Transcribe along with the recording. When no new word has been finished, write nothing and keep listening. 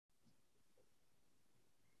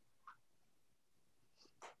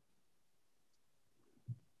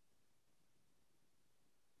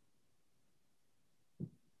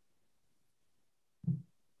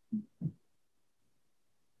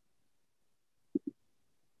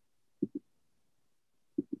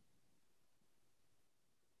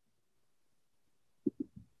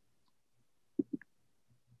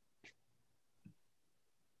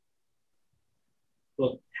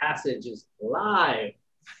Book Passage is live.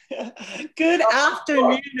 Good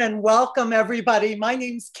afternoon and welcome everybody. My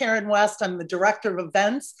name's Karen West. I'm the Director of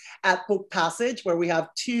Events at Book Passage, where we have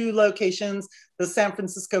two locations, the San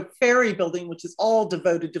Francisco Ferry Building, which is all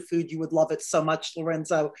devoted to food. You would love it so much,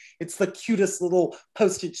 Lorenzo. It's the cutest little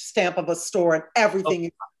postage stamp of a store, and everything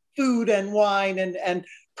is food and wine and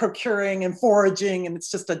procuring and foraging, and it's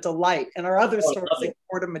just a delight. And our other store is in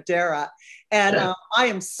Corte Madera. And I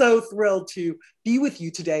am so thrilled to be with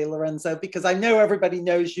you today, Lorenzo, because I know everybody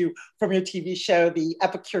knows you from your TV show, the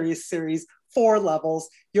Epicurious series, 4 Levels,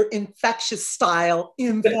 your infectious style,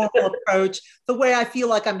 informal approach, the way I feel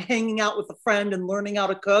like I'm hanging out with a friend and learning how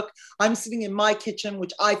to cook. I'm sitting in my kitchen,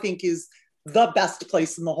 which I think is the best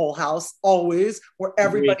place in the whole house, always, where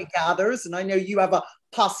everybody gathers. And I know you have a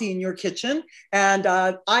posse in your kitchen. And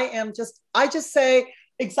I just say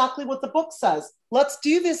exactly what the book says. Let's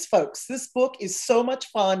do this, folks. This book is so much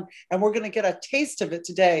fun, and we're going to get a taste of it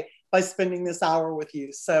today by spending this hour with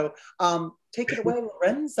you. So take it away,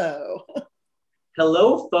 Lorenzo.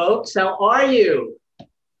 Hello, folks. How are you?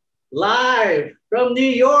 Live from New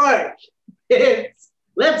York.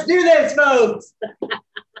 Let's do this, folks.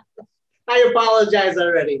 I apologize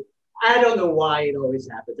already. I don't know why it always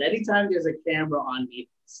happens. Anytime there's a camera on me,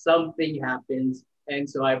 something happens. And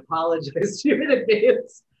so I apologize to you in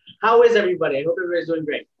advance. How is everybody? I hope everybody's doing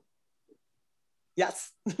great.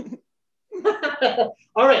 Yes.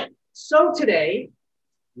 All right. So today,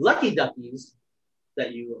 lucky duckies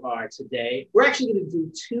that you are today, we're actually going to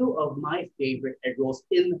do 2 of my favorite egg rolls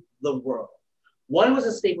in the world. One was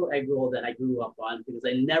a staple egg roll that I grew up on because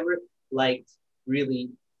I never liked really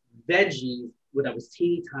veggies when I was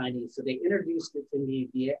teeny tiny. So they introduced it to me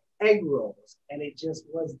via egg rolls, and it just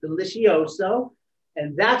was delicioso.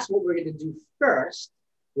 And that's what we're going to do first.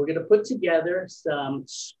 We're going to put together some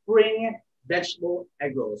spring vegetable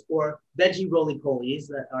egg rolls, or veggie roly-polies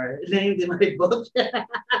that are named in my book.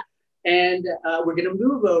 And we're going to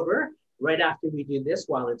move over right after we do this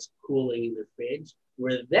while it's cooling in the fridge.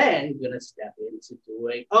 We're then going to step into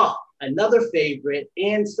doing, another favorite,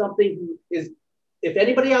 and something who is, if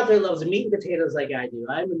anybody out there loves meat and potatoes like I do,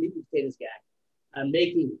 I'm a meat and potatoes guy. I'm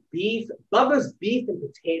making Bubba's beef and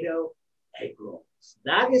potato egg rolls.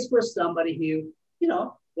 That is for somebody who,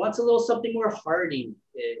 wants a little something more hearty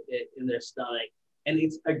in their stomach. And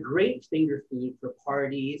it's a great finger food for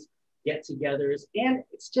parties, get-togethers, and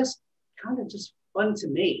it's just kind of just fun to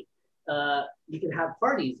make. You can have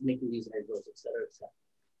parties making these egg rolls, et cetera, et cetera.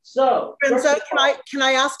 So, can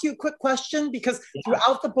I ask you a quick question? Because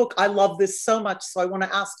throughout the book, I love this so much. So I want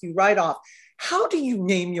to ask you right off, how do you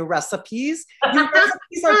name your recipes? Your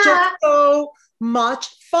recipes are just so much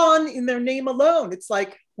fun in their name alone. It's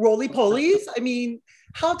like roly-polies. I mean,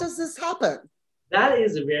 how does this happen? That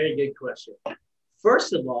is a very good question.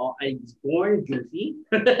 First of all, I was born goofy.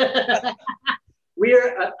 I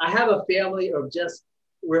have a family of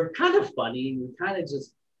we're kind of funny. We kind of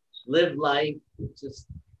just live life, just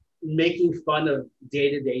making fun of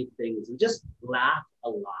day-to-day things and just laugh a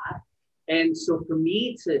lot. And so for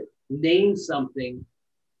me to name something,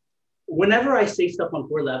 whenever I say stuff on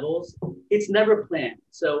 4 Levels, it's never planned.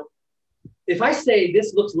 So if I say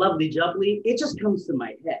this looks lovely jubbly, it just comes to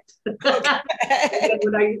my head.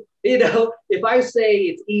 If I say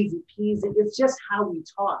it's easy peasy, it's just how we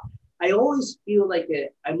talk. I always feel like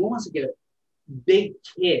I'm almost like a big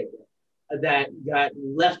kid that got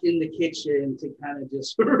left in the kitchen to kind of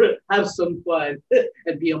just have some fun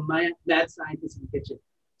and be a mad scientist in the kitchen.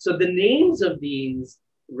 So the names of these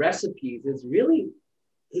recipes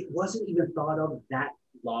it wasn't even thought of that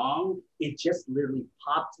long. It just literally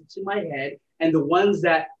popped into my head. And the ones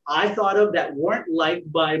that I thought of that weren't liked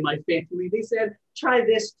by my family, they said, try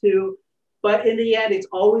this too. But in the end, it's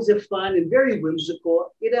always a fun and very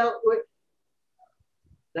whimsical,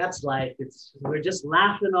 that's life. We're just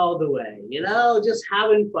laughing all the way, just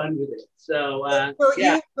having fun with it. So,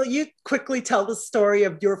 will you quickly tell the story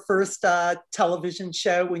of your first television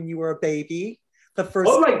show when you were a baby? The first.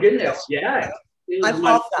 Oh my goodness! Yeah, I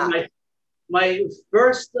love that. My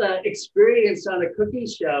first experience on a cooking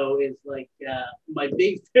show is like my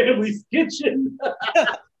big family's kitchen.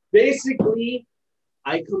 Basically,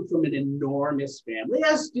 I come from an enormous family,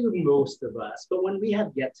 as do most of us. But when we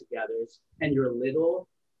have get-togethers and you're little,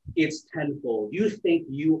 it's tenfold. You think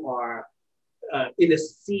you are in a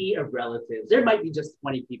sea of relatives. There might be just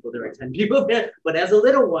 20 people. There are 10 people there. But as a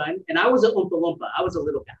little one, and I was an Oompa Loompa. I was a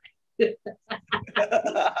little guy.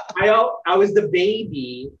 I was the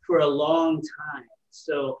baby for a long time.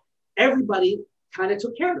 So everybody kind of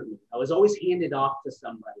took care of me. I was always handed off to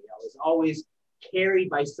somebody. I was always carried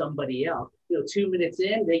by somebody else. 2 minutes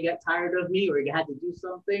in, they got tired of me or had to do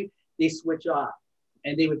something, they switch off.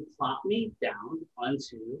 and they would plop me down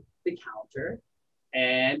onto the counter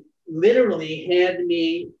and literally hand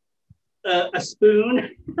me a spoon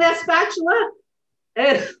and a spatula.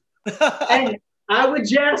 And I would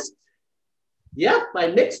just, yep, I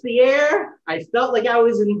mixed the air. I felt like I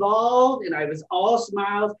was involved and I was all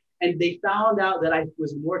smiles. And they found out that I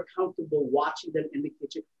was more comfortable watching them in the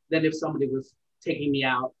kitchen than if somebody was taking me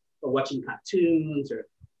out or watching cartoons or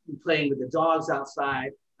playing with the dogs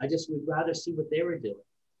outside. I just would rather see what they were doing.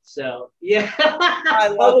 So yeah, I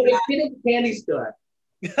love it. Get at the candy store.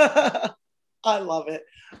 I love it.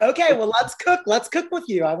 Okay, well, let's cook. Let's cook with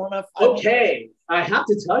you. Okay, I have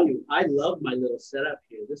to tell you, I love my little setup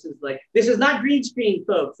here. This is not green screen,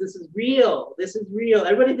 folks. This is real. This is real.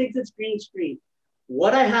 Everybody thinks it's green screen.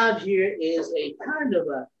 What I have here is a kind of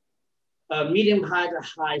a medium high to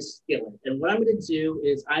high skillet. And what I'm going to do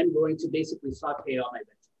is I'm going to basically saute all my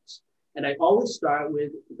vegetables. And I always start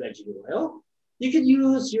with veggie oil. You could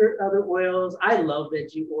use your other oils. I love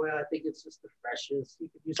veggie oil. I think it's just the freshest. You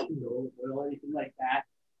could use canola oil, anything like that.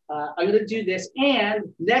 I'm going to do this.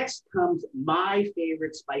 And next comes my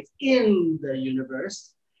favorite spice in the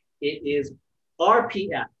universe. It is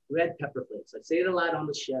RPF, red pepper flakes. I say it a lot on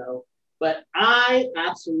the show, but I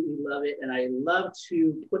absolutely love it. And I love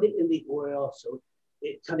to put it in the oil so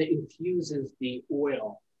it kind of infuses the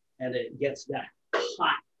oil and it gets that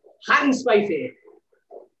hot and spicy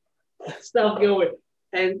stuff going.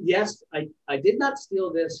 And yes, I did not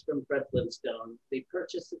steal this from Fred Flintstone.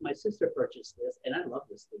 My sister purchased this, and I love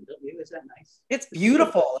this thing. Don't you? Is that nice? It's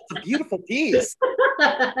beautiful. It's a beautiful piece.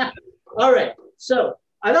 All right. So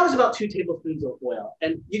that was about 2 tablespoons of oil,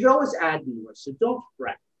 and you can always add more, so don't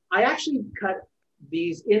fret. I actually cut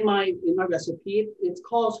these in my recipe. It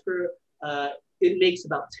calls for, it makes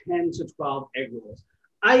about 10 to 12 egg rolls.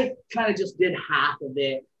 I kind of just did half of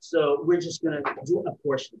it, so we're just gonna do a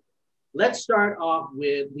portion. Let's start off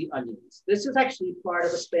with the onions. This is actually part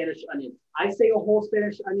of a Spanish onion. I say a whole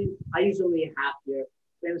Spanish onion. I use only a half here.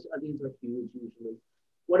 Spanish onions are huge usually.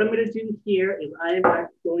 What I'm going to do here is I'm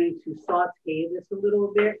going to saute this a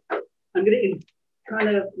little bit. I'm going to kind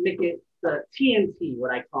of make it the TNT,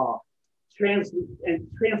 what I call translucent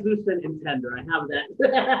and tender. I have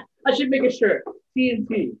that. I should make a shirt,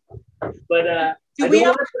 TNT. But do we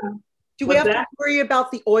have to worry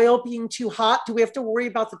about the oil being too hot? Do we have to worry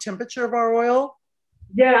about the temperature of our oil?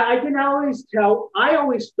 Yeah, I can always tell. I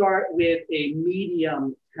always start with a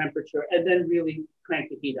medium temperature and then really crank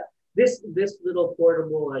the heat up. This little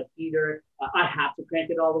portable heater, I have to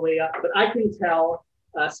crank it all the way up, but I can tell,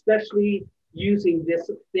 especially using this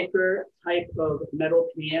thicker type of metal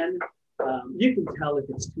pan, you can tell if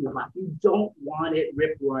it's too hot. You don't want it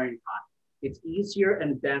rip-roaring hot. It's easier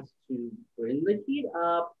and best to bring the heat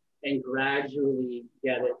up and gradually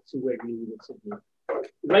get it to where you need it to be.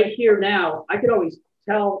 Right here now, I can always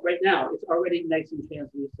tell right now, it's already nice and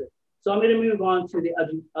translucent. So I'm gonna move on to the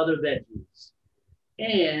other veggies.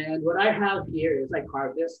 And what I have here is I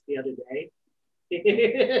carved this the other day.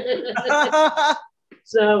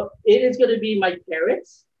 So it is gonna be my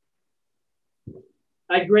carrots.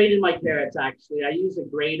 I graded my carrots actually. I use a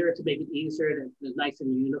grater to make it easier and it's nice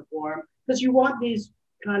and uniform because you want these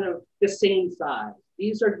kind of the same size.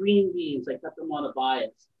 These are green beans. I cut them on a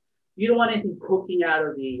bias. You don't want anything poking out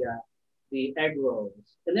of the egg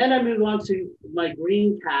rolls. And then I move on to my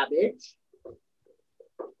green cabbage.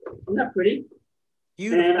 Isn't that pretty?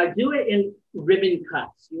 Beautiful. And I do it in ribbon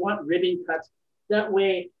cuts. You want ribbon cuts. That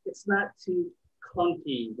way it's not too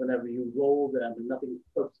clunky whenever you roll them and nothing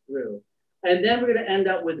pokes through. And then we're going to end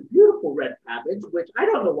up with beautiful red cabbage, which I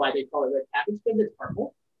don't know why they call it red cabbage because it's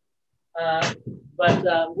purple.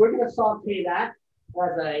 But we're going to saute that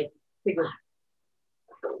as I take a...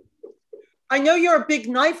 I know you're a big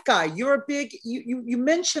knife guy. You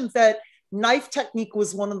mentioned that knife technique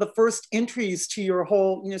was one of the first entries to your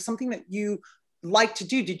whole, something that you like to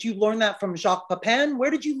do. Did you learn that from Jacques Pepin? Where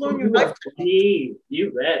did you learn your knife technique?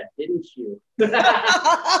 You read, didn't you?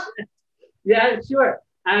 Yeah, sure.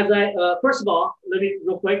 As first of all, let me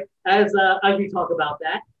real quick, as we talk about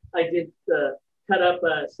that, I did cut up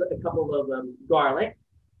a couple of garlic,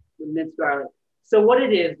 minced garlic. So what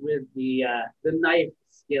it is with the knife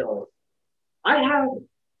skills, no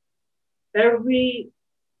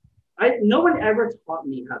one ever taught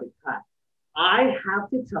me how to cut. I have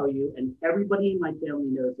to tell you, and everybody in my family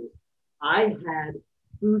knows this, I had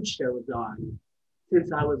food shows on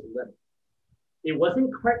since I was little. It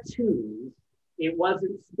wasn't cartoons, it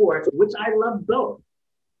wasn't sports, which I love both.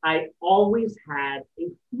 I always had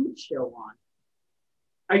a food show on.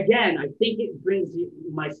 Again, I think it brings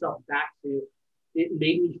myself back to, it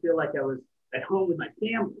made me feel like I was at home with my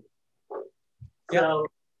family. So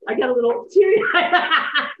I got a little teary.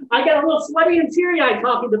 I got a little sweaty and teary-eyed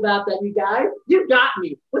talking about that, you guys. You got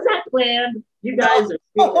me. Was that planned? You guys are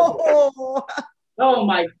oh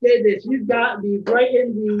my goodness, you got me right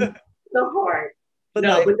in the heart. But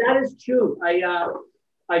that is true.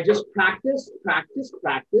 I just practice.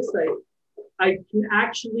 I can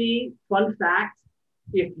actually, fun fact,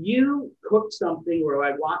 if you cook something or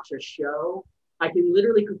I watch a show, I can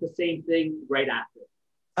literally cook the same thing right after.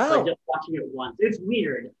 By just watching it once. It's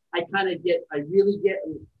weird. I really get,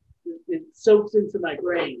 it soaks into my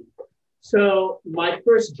brain. So my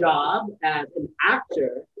first job as an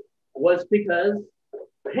actor was because,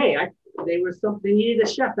 hey, they needed a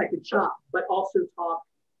chef that could chop, but also talk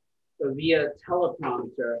via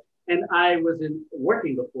teleprompter. And I wasn't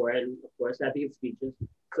working before, and of course I had to give speeches.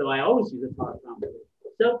 So I always use a teleprompter.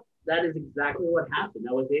 So that is exactly what happened.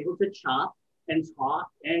 I was able to chop and talk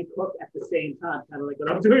and cook at the same time, kind of like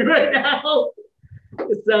what I'm doing right now.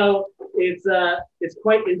 So it's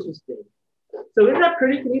quite interesting. So isn't that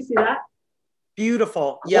pretty? Can you see that?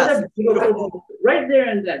 Beautiful. Yes. Beautiful. Right there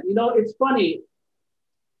and then. You know, it's funny.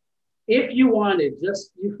 If you wanted,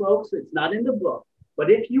 just you folks, it's not in the book, but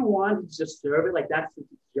if you wanted to just serve it like that, since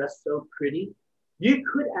it's just so pretty, you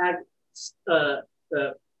could add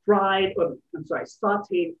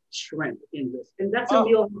sauteed shrimp in this. And that's a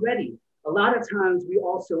meal already. A lot of times we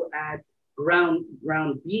also add ground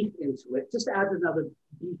beef into it, just adds another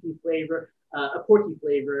beefy flavor, a porky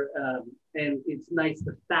flavor, and it's nice.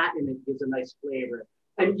 The fat in it gives a nice flavor.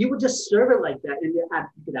 And you would just serve it like that, and you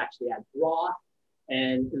could actually add broth,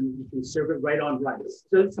 and you can serve it right on rice.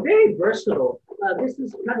 So it's very versatile. This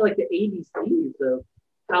is kind of like the ABCs of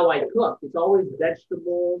how I cook. It's always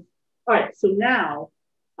vegetables. All right, so now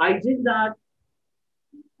I did not.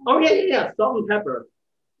 Oh yeah, salt and pepper.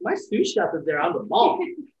 My sous chef is there on the ball.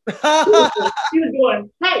 He was going,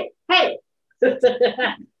 hey.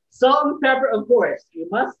 Salt and pepper, of course. You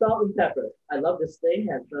must salt and pepper. I love this thing,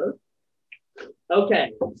 has both.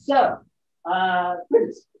 Okay, so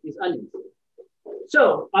these onions.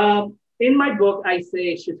 So in my book, I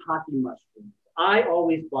say shiitake mushrooms. I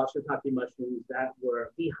always bought shiitake mushrooms that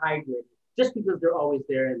were dehydrated, just because they're always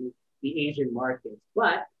there in the Asian markets.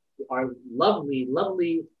 But our lovely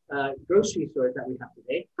grocery stores that we have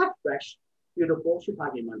today have fresh, beautiful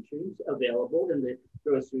shiitake mushrooms available in the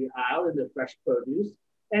grocery aisle in the fresh produce.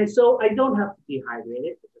 And so I don't have to dehydrate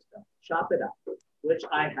it, just chop it up, which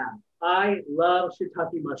I have. I love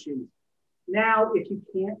shiitake mushrooms. Now, if you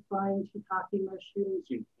can't find shiitake mushrooms,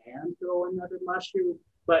 you can throw another mushroom,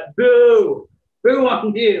 but boo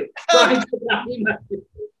on you. Find shiitake mushrooms.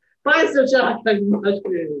 Find some shiitake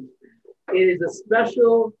mushrooms. It is a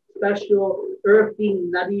special, earthy,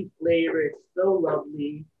 nutty flavor. It's so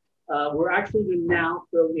lovely. We're actually going to now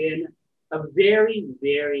throw in a very,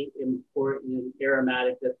 very important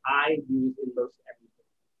aromatic that I use in most everything.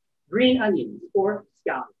 Green onions or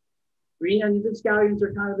scallions. Green onions and scallions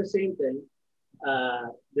are kind of the same thing.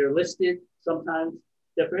 They're listed sometimes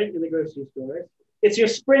different in the grocery stores. It's your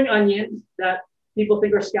spring onions that people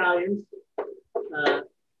think are scallions.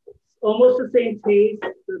 Almost the same taste.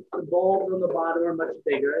 The bulbs on the bottom are much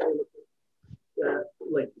bigger. They look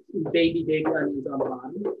like baby onions on the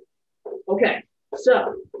bottom. Okay,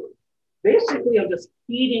 so basically I'm just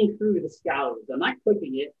feeding through the scallions. I'm not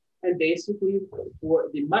cooking it. And basically for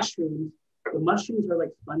the mushrooms are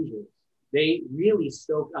like sponges. They really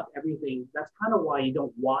soak up everything. That's kind of why you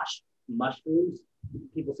don't wash mushrooms.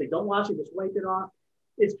 People say, don't wash it, just wipe it off.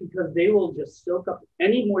 It's because they will just soak up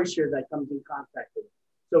any moisture that comes in contact with it.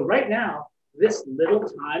 So right now, this little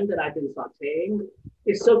time that I've been sauteing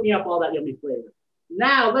is soaking up all that yummy flavor.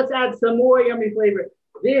 Now let's add some more yummy flavor.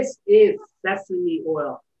 This is sesame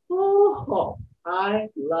oil. Oh, I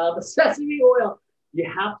love sesame oil. You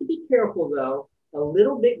have to be careful though. A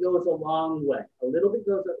little bit goes a long way. A little bit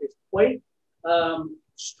goes, it's quite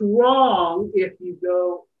strong if you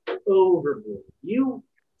go overboard. You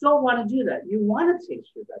don't want to do that. You want to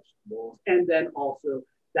taste your vegetables and then also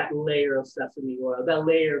that layer of sesame oil, that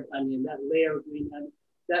layer of onion, that layer of green onion,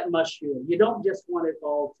 that mushroom. You don't just want it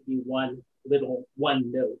all to be one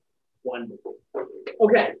note.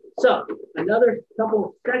 Okay, so another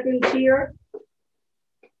couple seconds here.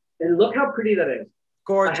 And look how pretty that is.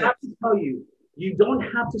 Gorgeous. I have to tell you, you don't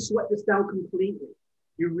have to sweat this down completely.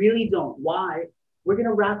 You really don't. Why? We're going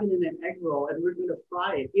to wrap it in an egg roll and we're going to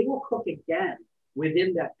fry it. It will cook again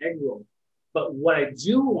within that egg roll. But what I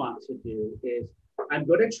do want to do is I'm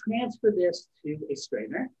going to transfer this to a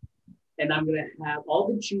strainer and I'm going to have all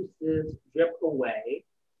the juices drip away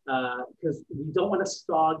because we don't want a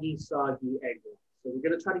soggy egg roll. So we're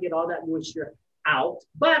going to try to get all that moisture out,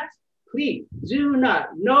 but please do not,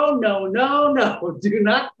 no, no, no, no, do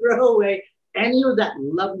not throw away any of that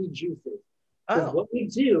lovely juices. Because what we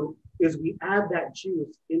do is we add that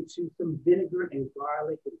juice into some vinegar and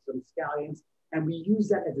garlic and some scallions, and we use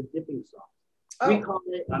that as a dipping sauce. We call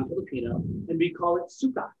it, I'm Filipino, and we call it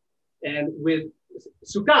suka. And with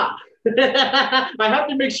suka, I have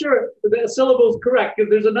to make sure the syllable is correct because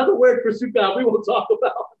there's another word for suka we will talk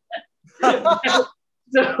about.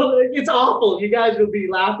 So it's awful. You guys will be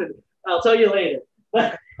laughing. I'll tell you later.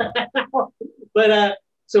 But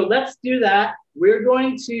so let's do that. We're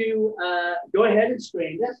going to go ahead and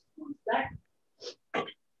strain this. One sec.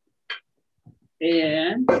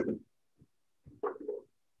 And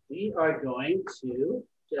we are going to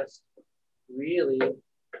just really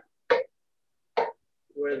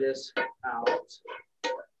pour this out.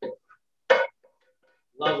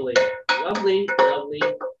 Lovely, lovely, lovely.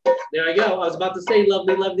 There I go. I was about to say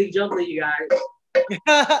lovely, lovely, jubbly, you guys.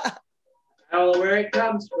 I don't know where it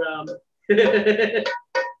comes from.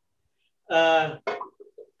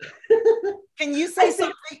 Can you say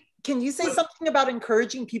something? Can you say something about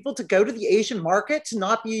encouraging people to go to the Asian market, to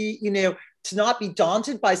not be, you know, to not be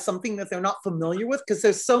daunted by something that they're not familiar with? Because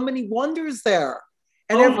there's so many wonders there.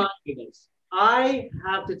 And oh my goodness. I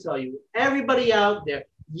have to tell you, everybody out there,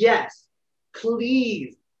 yes,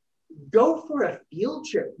 please go for a field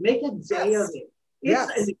trip. Make a day of it.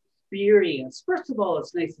 It's an experience. First of all,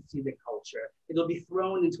 it's nice to see the culture. It'll be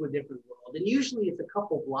thrown into a different world. And usually it's a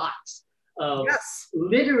couple blocks of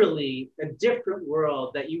literally a different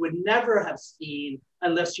world that you would never have seen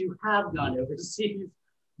unless you have gone overseas.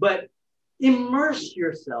 But immerse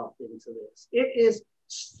yourself into this. It is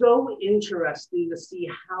so interesting to see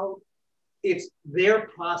how their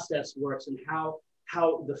process works and how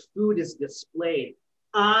the food is displayed.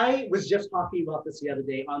 I was just talking about this the other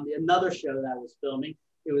day on another show that I was filming.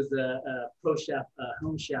 It was a pro chef,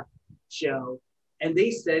 home chef show. And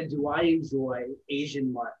they said, do I enjoy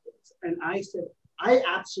Asian markets? And I said, I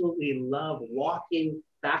absolutely love walking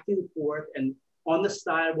back and forth and on the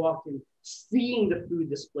sidewalk and seeing the food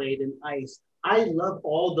displayed in ice. I love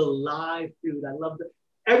all the live food. I love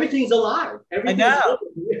everything's alive. Everything's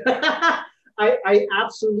I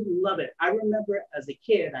absolutely love it. I remember as a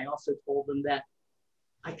kid, I also told them that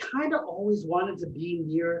I kind of always wanted to be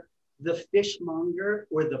near the fishmonger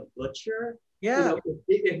or the butcher. Yeah. You know,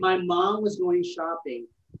 if my mom was going shopping,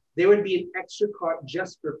 there would be an extra cart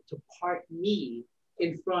just to park me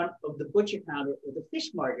in front of the butcher counter or the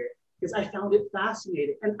fishmonger because I found it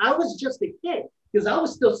fascinating. And I was just a kid because I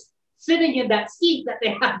was still sitting in that seat that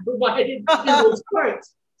they had provided in those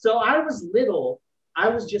carts. So I was little. I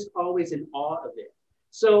was just always in awe of it.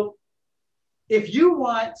 So if you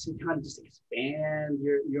want to kind of just expand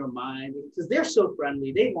your mind, because they're so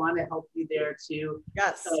friendly, they want to help you there too.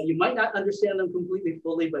 Yes. You might not understand them completely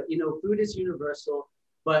fully, but you know, food is universal,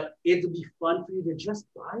 but it'll be fun for you to just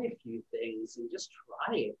buy a few things and just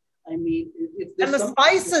try it. I mean, and the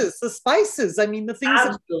spices. I mean, the things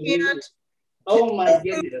absolutely. That you can't. Oh my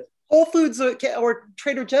goodness. Whole Foods or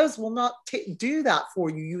Trader Joe's will not do that for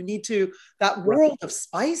you. You need that world of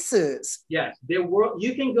spices. Yes,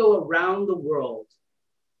 you can go around the world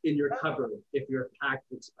in your cupboard if you're packed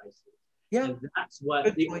with spices. Yeah, and that's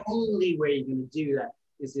what the only way you're going to do that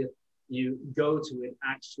is if you go to an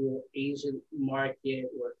actual Asian market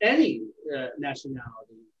or any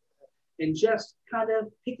nationality and just kind of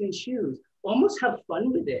pick and choose. Almost have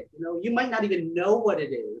fun with it. You know, you might not even know what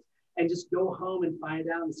it is. And just go home and find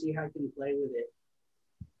out and see how you can play with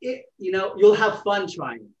it. You know, you'll have fun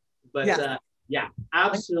trying. But yeah,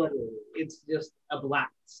 absolutely. It's just a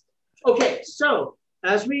blast. Okay, so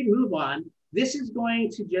as we move on, this is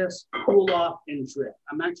going to just cool off and drip.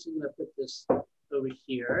 I'm actually going to put this over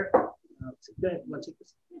here. Good. Want to take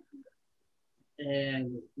this?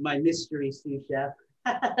 And my mystery sous chef.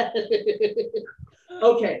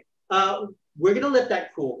 Okay. We're gonna let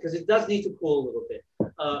that cool because it does need to cool a little bit.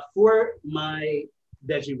 For my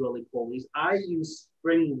veggie roly-polies, I use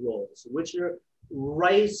spring rolls, which are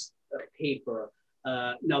rice paper.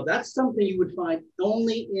 Now that's something you would find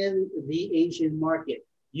only in the Asian market.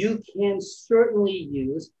 You can certainly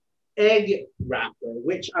use egg wrapper,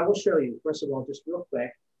 which I will show you. First of all, just real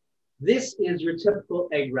quick. This is your typical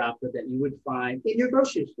egg wrapper that you would find in your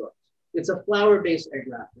grocery store. It's a flour-based egg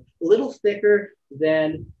wrapper, a little thicker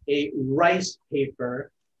than a rice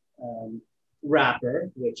paper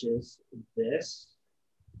wrapper, which is this,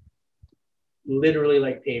 literally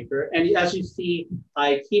like paper. And as you see,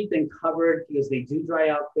 I keep them covered because they do dry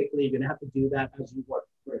out quickly. You're gonna have to do that as you work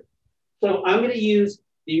through. So I'm gonna use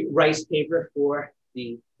the rice paper for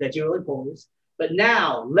the veggie roly-polies, But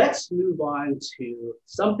now let's move on to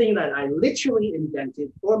something that I literally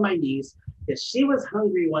invented for my niece because she was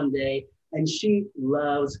hungry one day and she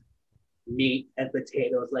loves meat and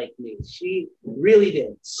potatoes like me. She really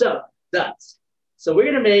did. So we're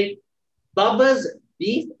gonna make Bubba's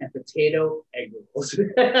beef and potato egg rolls.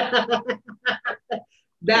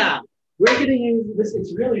 Now, we're gonna use this,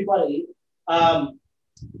 it's really funny.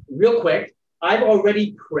 Real quick, I've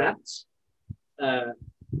already prepped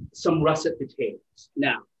some russet potatoes.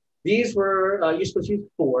 Now, these were, you're supposed to use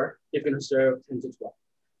 4, you're gonna serve 10 to 12.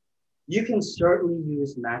 You can certainly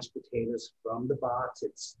use mashed potatoes from the box.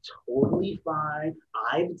 It's totally fine.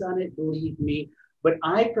 I've done it, believe me, but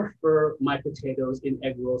I prefer my potatoes in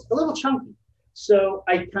egg rolls a little chunky. So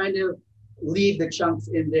I kind of leave the chunks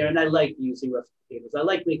in there, and I like using russet potatoes. I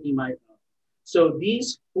like making my own. So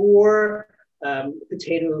these 4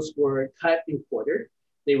 potatoes were cut and quartered.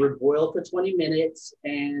 They were boiled for 20 minutes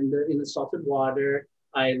and in the salted water.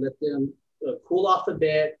 I let them cool off a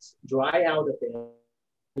bit, dry out a bit.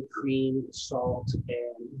 Cream, salt,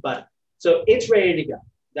 and butter. So it's ready to go.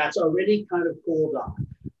 That's already kind of cooled off.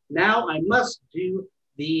 Now I must do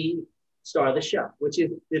the star of the show, which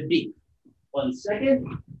is the beef. 1 second.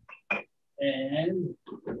 And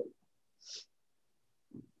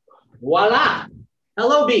voila.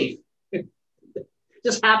 Hello, beef.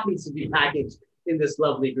 Just happens to be packaged in this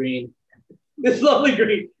lovely green. This lovely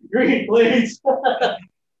green please.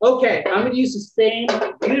 Okay, I'm gonna use the same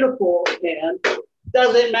beautiful pan.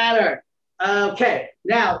 Doesn't matter. Okay,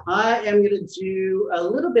 now I am gonna do a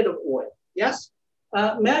little bit of oil. Yes?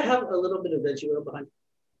 May I have a little bit of veggie oil behind?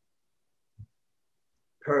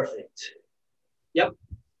 Perfect. Yep.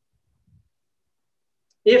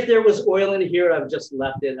 If there was oil in here, I've just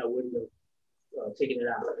left it. I wouldn't have taken it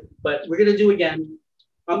out. But we're gonna do again.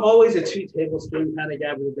 I'm always a 2 tablespoon kind of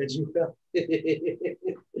guy with a veggie oil.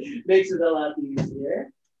 Makes it a lot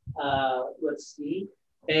easier. Let's see.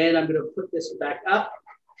 And I'm gonna put this back up.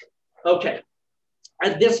 Okay.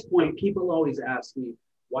 At this point, people always ask me,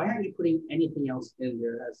 why aren't you putting anything else in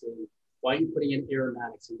there? As in, why are you putting in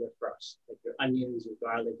aromatics in there first? Like your onions, your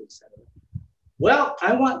garlic, etc. Well,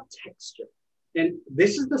 I want texture. And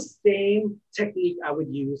this is the same technique I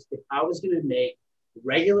would use if I was gonna make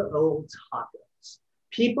regular old tacos.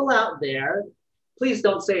 People out there, please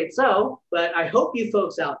don't say it so, but I hope you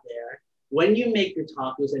folks out there, when you make your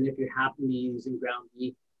tacos, and if you happen to be using ground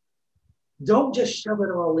beef, don't just shove it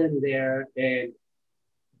all in there and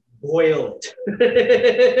boil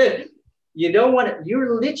it. You don't want it, you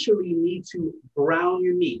literally need to brown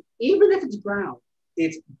your meat. Even if it's brown,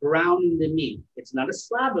 it's browning the meat. It's not a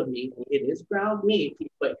slab of meat, it is ground meat,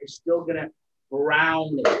 but you're still gonna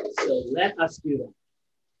brown it. So let us do that.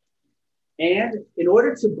 And in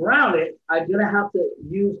order to brown it, I'm gonna have to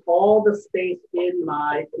use all the space in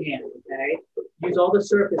my pan, okay? Use all the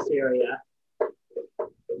surface area.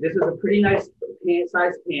 This is a pretty nice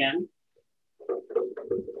size pan.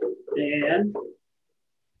 And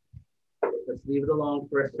let's leave it alone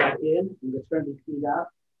for a second. I'm gonna turn the heat up.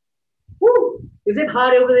 Woo! Is it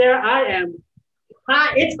hot over there? I am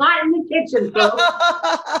hot. It's hot in the kitchen, folks.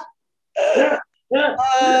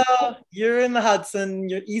 You're in the Hudson,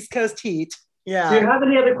 your East Coast heat. Yeah. Do you have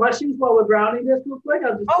any other questions while we're browning this real quick?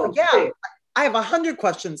 I have 100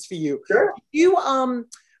 questions for you. Sure. Do you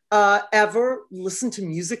ever listen to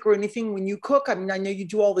music or anything when you cook? I mean, I know you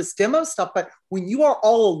do all this demo stuff, but when you are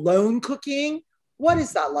all alone cooking, what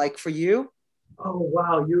is that like for you? Oh,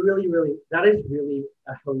 wow. That is really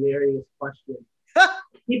a hilarious question.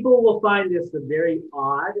 People will find this very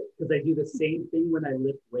odd because I do the same thing when I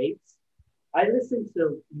lift weights. I listen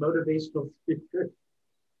to motivational speakers.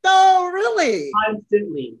 Oh, really?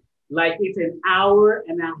 Constantly. Like it's an hour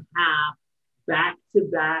and a half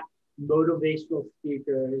back-to-back motivational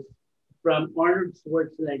speakers from Arnold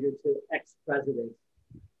Schwarzenegger to ex-presidents.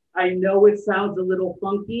 I know it sounds a little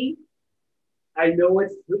funky. I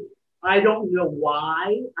don't know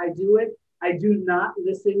why I do it. I do not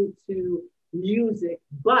listen to music,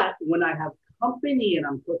 but when I have company and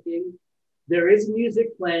I'm cooking, there is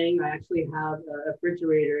music playing. I actually have a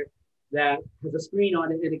refrigerator that has a screen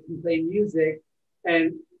on it and it can play music.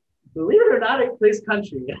 And believe it or not, it plays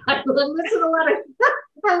country. I listen a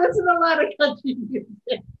lot of country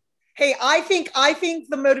music. Hey, I think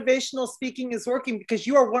the motivational speaking is working because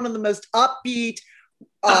you are one of the most upbeat,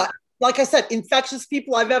 like I said, infectious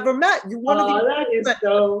people I've ever met. You're one of the that is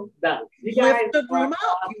so nice. You lift a room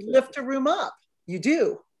up. You lift a room up. You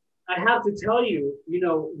do. I have to tell you,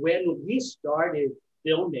 when we started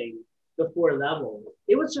filming the 4 levels,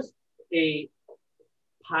 it was just a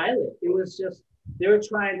pilot. It was just, they were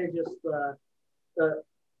trying to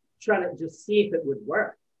just see if it would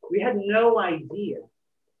work. We had no idea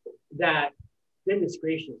that, goodness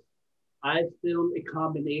gracious, I filmed a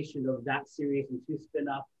combination of that series and 2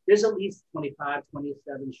 spin-offs. There's at least 25,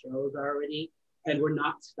 27 shows already, and we're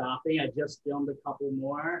not stopping. I just filmed a couple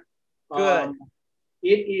more. Good. It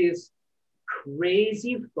is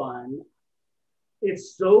crazy fun.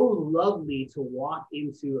 It's so lovely to walk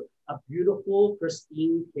into a beautiful,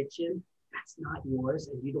 pristine kitchen that's not yours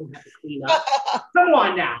and you don't have to clean up. Come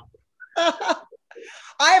on now.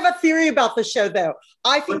 I have a theory about the show, though.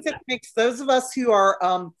 I think that makes those of us who are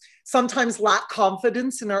sometimes lack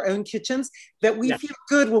confidence in our own kitchens, that we feel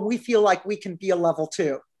good when we feel like we can be a level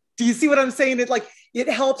 2. Do you see what I'm saying? It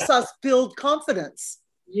helps us build confidence.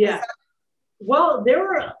 Yeah. Well, there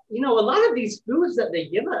are, a lot of these foods that they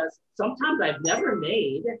give us, sometimes I've never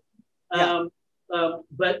made,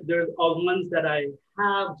 but there are ones that I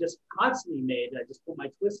have just constantly made. I just put my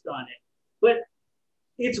twist on it. But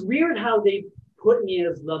it's weird how they put me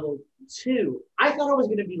as level 2. I thought I was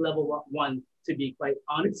going to be level 1, to be quite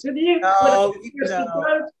honest with you. No.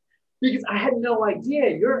 Because I had no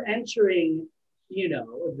idea. You're entering,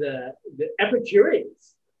 the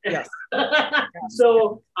Epicurious. Yes.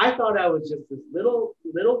 So I thought I was just this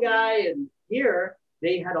little guy, and here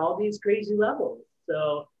they had all these crazy levels.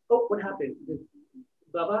 So, what happened?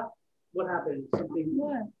 Bubba, what happened? Something?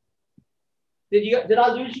 What? Did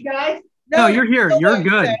I lose you guys? No, you're here. You're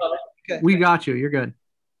good. Okay. We got you. You're good.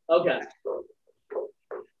 Okay.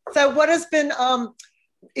 So what has been,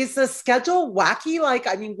 is the schedule wacky?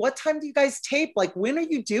 What time do you guys tape? When are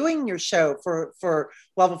you doing your show for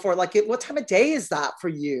level 4? What time of day is that for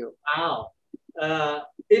you? Wow.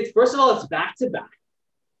 It's first of all, it's back to back.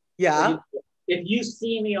 Yeah. If you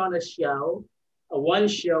see me on a show, one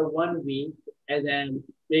show 1 week, and then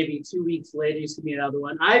maybe 2 weeks later you see me another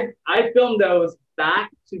one. I filmed those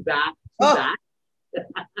back to back to back.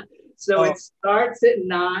 So it starts at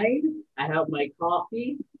 9. I have my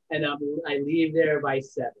coffee, and I leave there by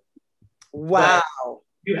 7. Wow. But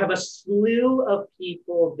you have a slew of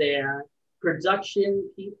people there. Production,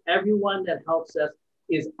 everyone that helps us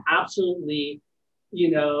is absolutely,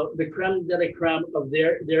 the creme de la creme of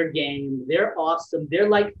their game. They're awesome. They're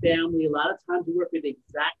like family. A lot of times we work with the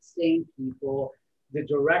exact same people, the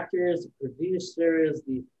directors, the producers,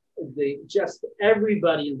 the just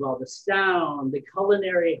everybody involved, the sound, the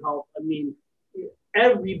culinary help. I mean,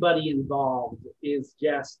 everybody involved is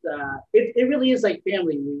just, it really is like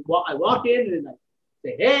family. I walk in and I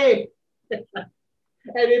say, hey, and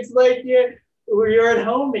it's like you're at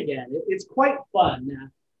home again. It's quite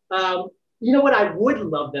fun. You know what I would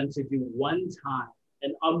love them to do one time,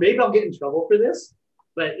 and maybe I'll get in trouble for this,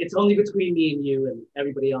 but it's only between me and you and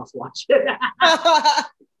everybody else watching.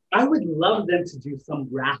 I would love them to do some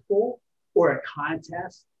raffle or a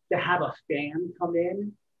contest to have a fan come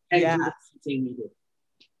in and do the thing we did.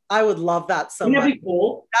 I would love that so much. Wouldn't that be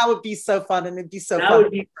cool? That would be so fun, and it'd be so fun. That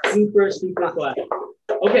would be super, super fun.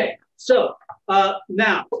 Okay, so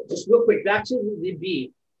now, just real quick, back to the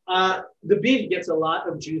beef. The beef gets a lot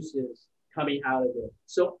of juices coming out of it.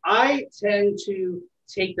 So I tend to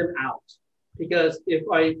take them out, because if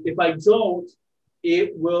I don't,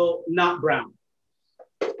 it will not brown.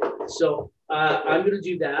 So I'm going to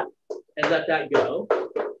do that and let that go.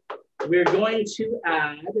 We're going to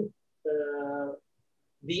add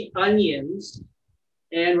the onions,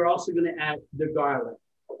 and we're also going to add the garlic.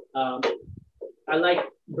 I like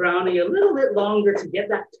browning a little bit longer to get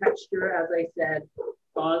that texture, as I said,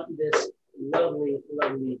 on this lovely,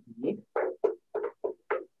 lovely beef.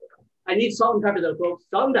 I need salt and pepper though, folks.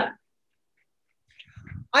 Salt and pepper.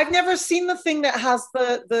 I've never seen the thing that has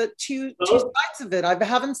the two sides of it. I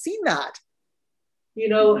haven't seen that.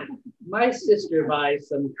 My sister buys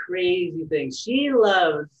some crazy things. She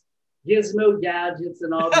loves gizmo gadgets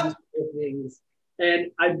and all these things.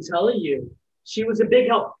 And I'm telling you, she was a big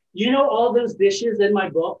help. All those dishes in my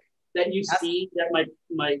book that you see that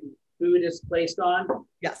my food is placed on?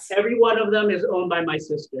 Yes. Every one of them is owned by my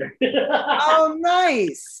sister. Oh,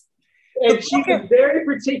 nice. And she was very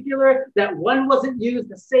particular that one wasn't used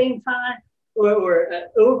the same time or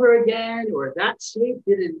over again, or that shape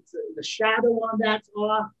didn't, the shadow on that's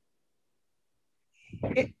off.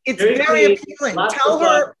 It's very appealing.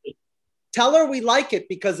 Tell her we like it,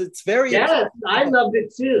 because it's very appealing. I loved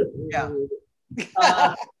it too. Yeah.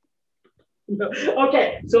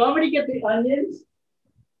 Okay, so I'm going to get the onions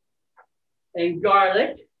and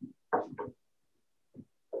garlic.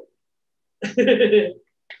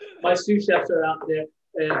 My sous chefs are out there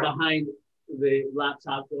behind the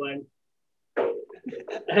laptop going.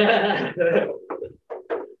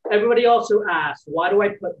 Everybody also asks, why do I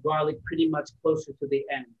put garlic pretty much closer to the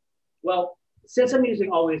end? Well, since I'm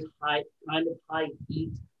using always high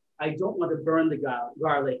heat, I don't want to burn the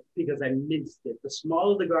garlic because I minced it. The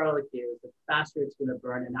smaller the garlic is, the faster it's going to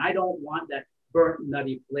burn. And I don't want that burnt,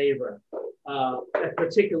 nutty flavor,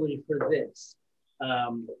 particularly for this.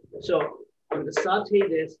 So I'm going to saute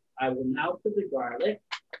this. I will now put the garlic.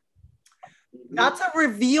 That's a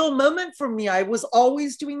reveal moment for me. I was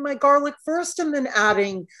always doing my garlic first and then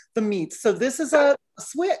adding the meat. So this is a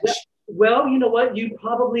switch. Well, you know what? You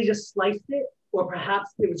probably just sliced it, or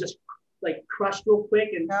perhaps it was just like crushed real quick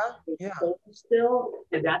and cold still,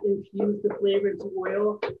 and that infused the flavor into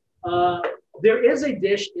oil. There is a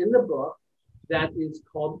dish in the book that is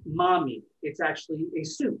called mami. It's actually a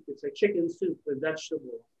soup. It's a chicken soup with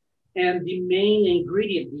vegetables. And the main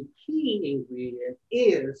ingredient, the key ingredient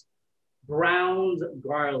is browned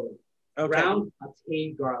garlic, brown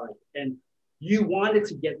sauteed garlic. And you wanted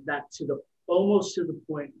to get that to almost to the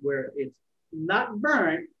point where it's not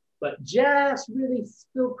burnt, but just really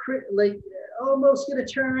still like almost gonna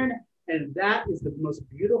turn. And that is the most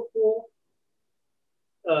beautiful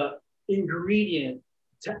ingredient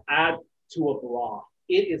to add to a broth.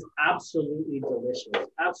 It is absolutely delicious,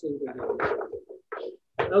 absolutely delicious.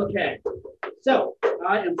 Okay, so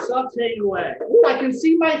I am sauteing away. Ooh, I can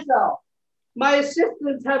see myself. My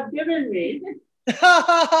assistants have given me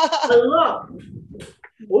a look.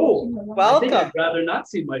 Oh, welcome. I think I'd rather not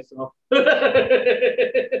see myself.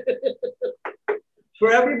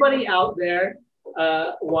 For everybody out there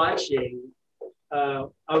watching, I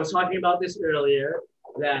was talking about this earlier,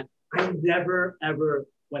 that I never, ever,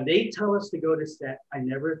 when they tell us to go to set, I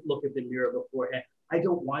never look at the mirror beforehand. I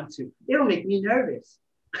don't want to. It'll make me nervous.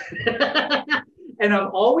 And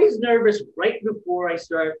I'm always nervous right before I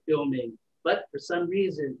start filming. But for some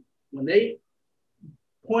reason, when they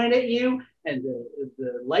point at you and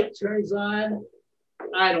the light turns on,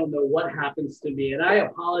 I don't know what happens to me. And I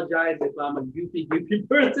apologize if I'm a goofy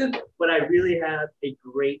person, but I really have a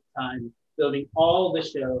great time filming all the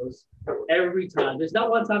shows every time. There's not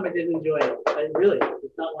one time I didn't enjoy it. Really,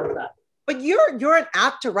 it's not one time. But you're an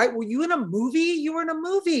actor, right? Were you in a movie? You were in a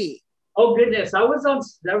movie. Oh goodness, I was on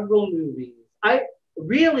several movies. I am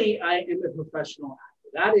a professional actor.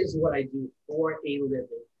 That is what I do for a living.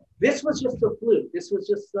 This was just a fluke. This was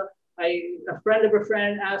just a friend of a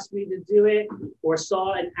friend asked me to do it, or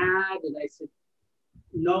saw an ad, and I said,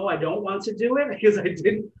 no, I don't want to do it, because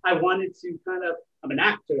I wanted to I'm an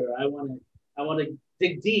actor. I want to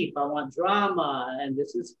dig deep. I want drama, and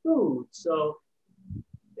this is food. So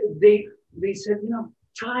they said,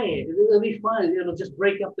 try it. It'll be fun. It'll just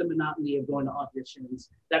break up the monotony of going to auditions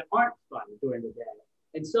that aren't fun during the day.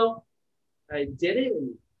 And so I did it,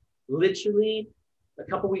 and literally a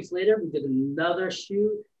couple weeks later, we did another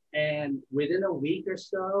shoot, and within a week or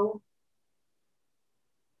so,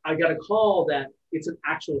 I got a call that it's an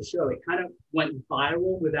actual show. It kind of went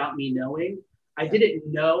viral without me knowing. I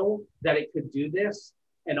didn't know that it could do this.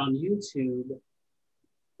 And on YouTube,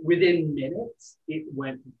 within minutes, it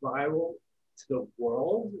went viral to the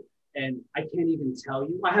world. And I can't even tell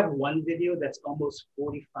you. I have one video that's almost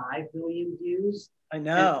 45 million views. I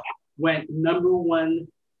know. Went #1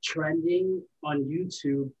 trending on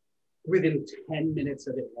YouTube within 10 minutes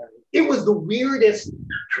of it airing. It was the weirdest,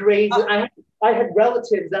 crazy. I had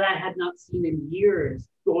relatives that I had not seen in years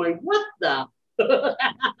going, what the?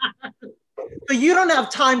 But you don't have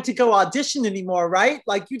time to go audition anymore, right?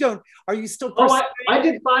 Like are you still? Oh, I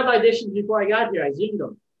did 5 auditions before I got here. I zoomed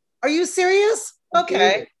them. Are you serious?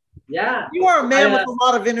 Okay. Yeah. You are a man with a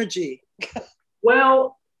lot of energy.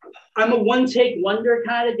 Well, I'm a one-take wonder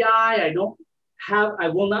kind of guy. I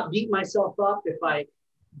will not beat myself up if I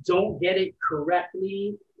don't get it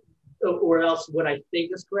correctly, or else what I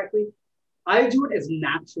think is correctly. I do it as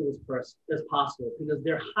natural as possible, because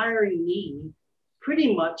they're hiring me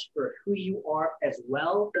pretty much for who you are as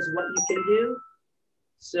well as what you can do.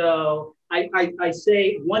 So I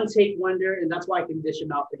say one-take wonder, and that's why I can dish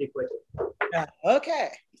them out pretty quickly. Yeah.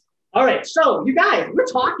 Okay. All right, so you guys, we're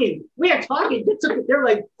talking. We are talking. They're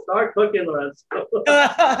like, start cooking, Lorenzo.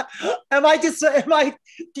 Am I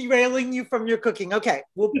derailing you from your cooking? Okay.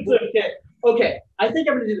 Okay. I think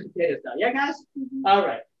I'm gonna do the potatoes now. Yeah, guys? Mm-hmm. All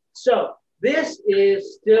right. So this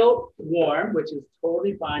is still warm, which is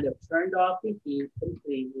totally fine. I've turned off the heat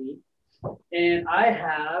completely. And I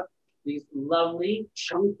have these lovely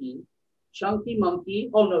chunky monkey.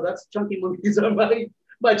 Oh no, that's chunky monkeys on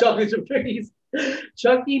my chocolate chip cookies.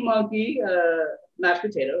 Chunky monkey mashed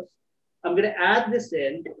potatoes. I'm gonna add this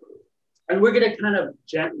in, and we're gonna kind of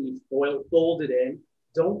gently fold it in.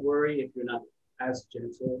 Don't worry if you're not as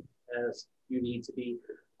gentle as you need to be.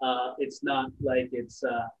 It's not like it's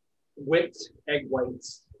whipped egg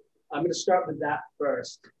whites. I'm gonna start with that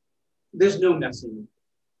first. There's no messing.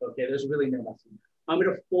 Okay, there's really no messing. I'm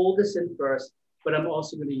going to fold this in first, but I'm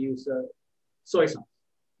also going to use soy sauce.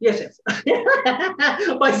 Yes.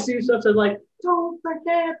 My sous chefs are like, don't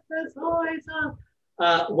forget the soy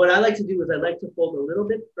sauce. What I like to do is I like to fold a little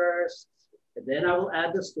bit first, and then I will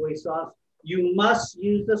add the soy sauce. You must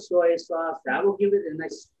use the soy sauce. That will give it a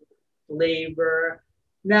nice flavor.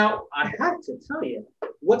 Now, I have to tell you,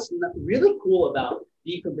 what's really cool about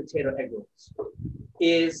beef and potato egg rolls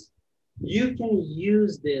is you can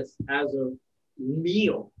use this as a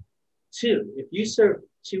meal too. If you serve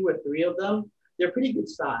 2 or 3 of them, they're pretty good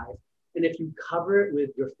size. And if you cover it with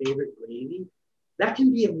your favorite gravy, that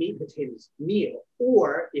can be a meat potatoes meal.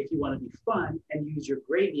 Or if you want to be fun and use your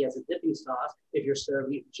gravy as a dipping sauce, if you're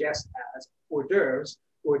serving it just as hors d'oeuvres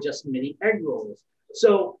or just mini egg rolls.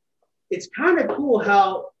 So it's kind of cool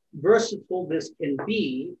how versatile this can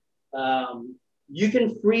be. You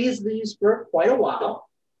can freeze these for quite a while,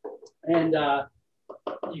 and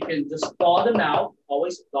you can just thaw them out.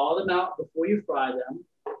 Always thaw them out before you fry them.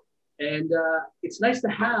 And it's nice to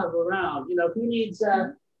have around. You know, who needs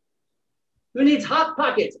Hot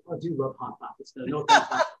Pockets? I do love Hot Pockets. No,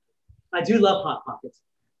 I do love Hot Pockets.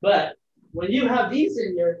 But when you have these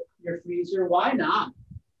in your freezer, why not?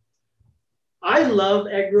 I love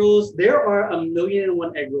egg rolls. There are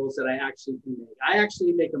 1,000,001 egg rolls that I actually can make. I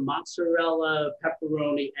actually make a mozzarella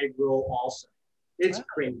pepperoni egg roll also. It's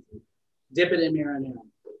crazy. Dip it in marinara.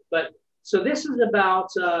 But so this is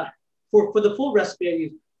about, for the full recipe, I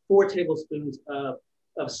use 4 tablespoons of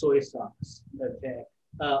soy sauce. Okay.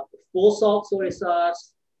 Full salt soy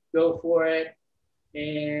sauce. Go for it.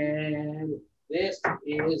 And this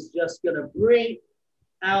is just going to bring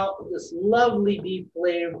out this lovely beef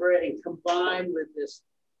flavor and combined with this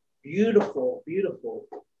beautiful, beautiful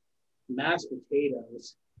mashed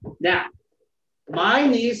potatoes. Now, my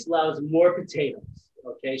niece loves more potatoes.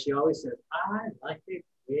 Okay, she always says, I like it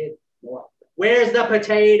with more. Where's the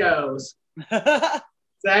potatoes?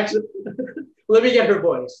 It's actually, let me get her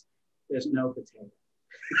voice. There's no potato.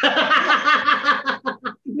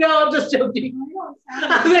 No, I'm just joking.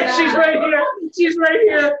 She's right here. She's right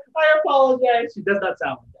here. I apologize. She does not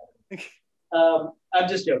sound like that. I'm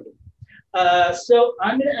just joking. So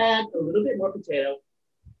I'm going to add a little bit more potato,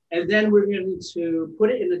 and then we're going to put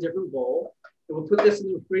it in a different bowl, and we'll put this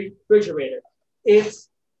in the refrigerator.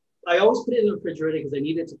 I always put it in the refrigerator because I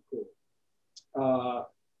need it to cool.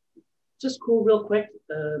 Just cool real quick.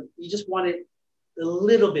 You just want it a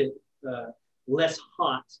little bit less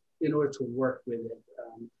hot in order to work with it.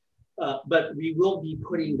 But we will be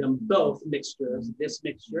putting them both mixtures, this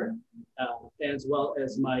mixture, as well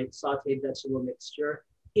as my sauteed vegetable mixture,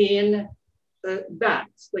 in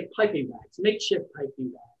bags, like piping bags, makeshift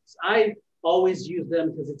piping bags. I always use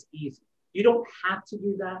them because it's easy. You don't have to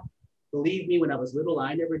do that. Believe me, when I was little,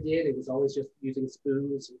 I never did. It was always just using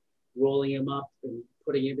spoons, rolling them up and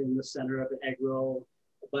putting it in the center of an egg roll.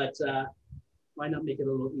 But why not make it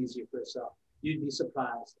a little easier for yourself? You'd be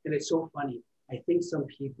surprised. And it's so funny. I think some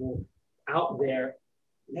people out there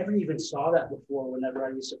never even saw that before whenever I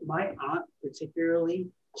used to. My aunt particularly,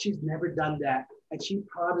 she's never done that. And she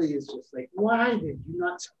probably is just like, why did you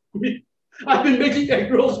not tell me? I've been making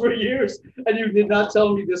egg rolls for years and you did not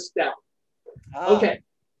tell me this step. Okay,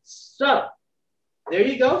 so there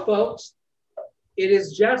you go, folks. It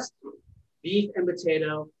is just beef and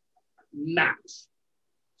potato mash.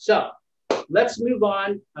 So let's move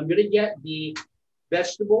on. I'm gonna get the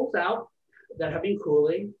vegetables out that have been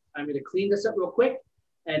cooling. I'm gonna clean this up real quick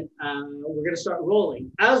and we're gonna start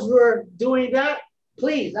rolling. As we're doing that,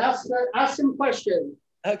 please ask some questions.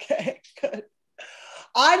 Okay, good.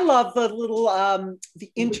 I love the little,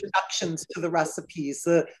 the introductions to the recipes,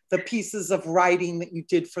 the pieces of writing that you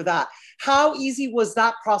did for that. How easy was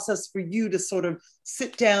that process for you to sort of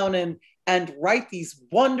sit down and write these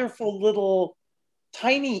wonderful little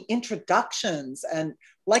tiny introductions and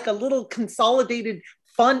like a little consolidated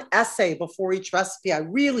fun essay before each recipe? I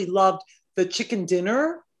really loved the chicken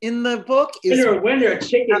dinner in the book. Winner,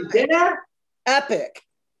 chicken dinner? Epic.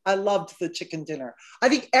 I loved the chicken dinner. I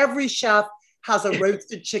think every chef has a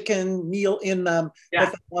roasted chicken meal in them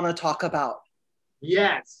that they want to talk about.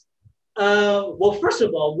 Yes. Well, first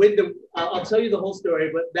of all, I'll tell you the whole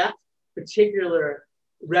story, but that particular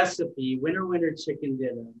recipe, winner chicken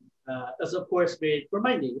dinner, is of course made for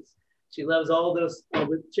my niece. She loves all those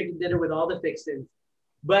with chicken dinner with all the fixings.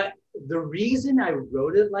 But the reason I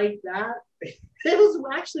wrote it like that, it was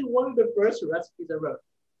actually one of the first recipes I wrote.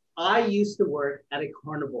 I used to work at a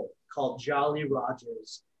carnival called Jolly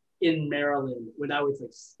Rogers in Maryland when I was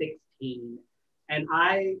like 16. And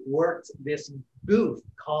I worked this booth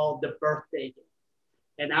called the Birthday Game.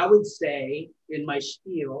 And I would say in my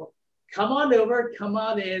spiel, come on over, come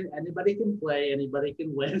on in. Anybody can play, anybody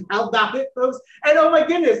can win. How about it, folks? And oh my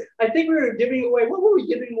goodness, I think we were giving away, what were we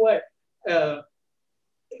giving away?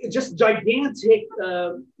 Just gigantic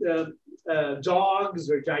dogs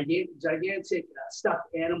or gigantic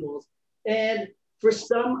stuffed animals. And for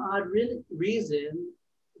some odd reason,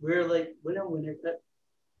 we're like, winner,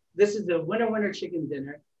 this is the winner chicken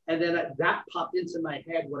dinner. And then that popped into my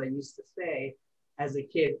head what I used to say as a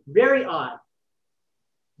kid. Very odd.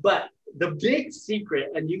 But the big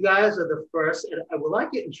secret, and you guys are the first, and will I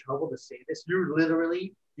get in trouble to say this?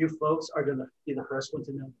 You folks are gonna be the first one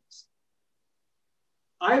to know this.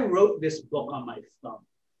 I wrote this book on my phone.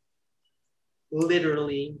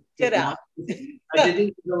 Literally. Get out. I didn't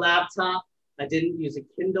use a laptop. I didn't use a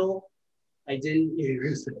Kindle. I didn't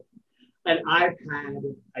use an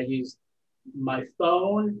iPad. I used my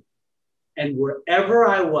phone, and wherever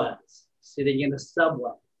I was, sitting in a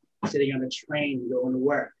subway, sitting on a train going to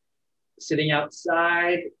work, sitting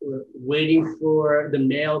outside or waiting for the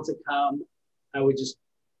mail to come, I would just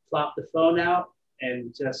plop the phone out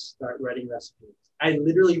and just start writing recipes. I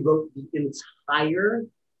literally wrote the entire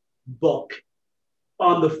book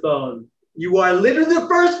on the phone. You are literally the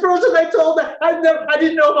first person I told that. I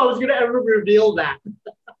didn't know if I was going to ever reveal that.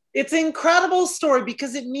 It's an incredible story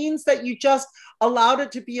because it means that you just allowed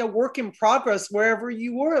it to be a work in progress wherever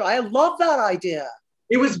you were. I love that idea.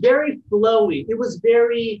 It was very flowy. It was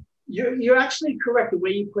very, you're actually correct the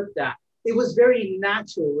way you put that. It was very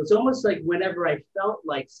natural. It was almost like whenever I felt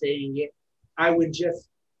like saying it, I would just,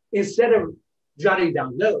 instead of jotting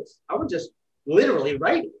down notes, I would just literally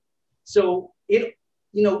write it. So it,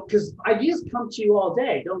 because ideas come to you all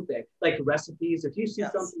day, don't they? Like recipes. If you see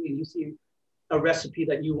something and you see a recipe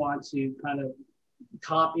that you want to kind of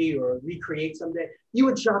copy or recreate someday, you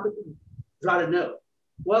would jot a note.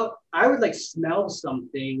 Well, I would like smell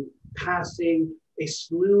something passing a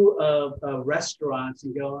slew of restaurants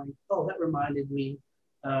and going, oh, that reminded me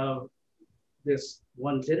of this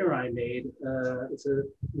one dinner I made. It's a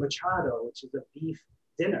machado, which is a beef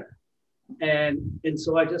dinner. And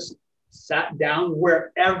so I just sat down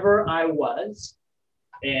wherever I was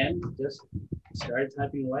and just started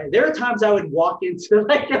typing away. There are times I would walk into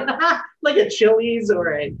like a Chili's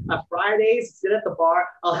or a Fridays, sit at the bar.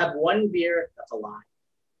 I'll have one beer. That's a lie.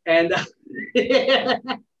 And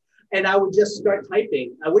and I would just start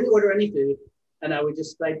typing. I wouldn't order any food, and I would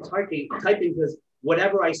just start typing because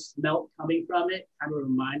whatever I smelt coming from it kind of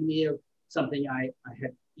reminded me of something I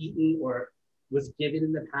had eaten or was given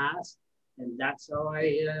in the past. And that's how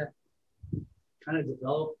I kind of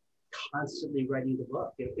developed constantly writing the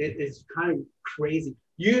book. It's kind of crazy.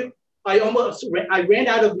 I ran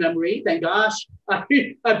out of memory. Thank gosh, I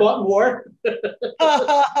bought more.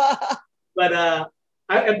 But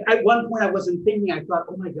at one point I wasn't thinking. I thought,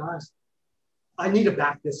 oh my gosh, I need to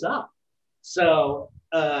back this up. So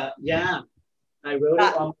yeah, I wrote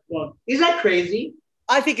it on my phone. Is that crazy?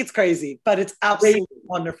 I think it's crazy, but it's absolutely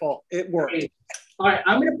wonderful. It worked. Crazy. All right,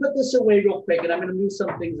 I'm going to put this away real quick, and I'm going to move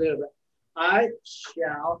some things over. I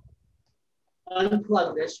shall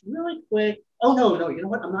unplug this really quick. Oh, no, you know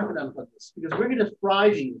what? I'm not going to unplug this because we're going to fry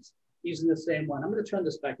these using the same one. I'm going to turn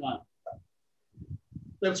this back on.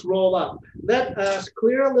 Let's roll up. Let us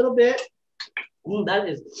clear a little bit. Ooh, that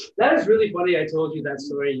is really funny. I told you that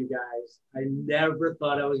story, you guys. I never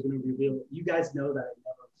thought I was going to reveal it. You guys know that I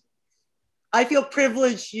never. I feel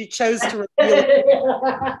privileged you chose to reveal it.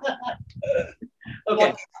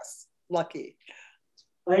 Okay. Lucky.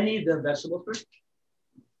 I need the vegetables first.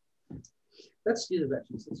 Let's do the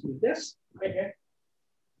vegetables. Let's do this right here.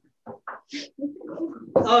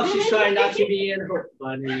 Oh, she's trying not to be in her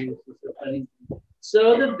funny. She's so funny.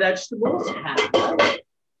 So the vegetables have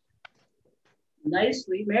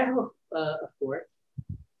nicely. May I have a fork?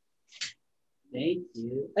 Thank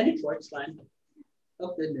you. Any fork's fine.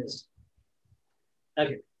 Oh goodness.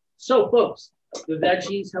 Okay. So folks, the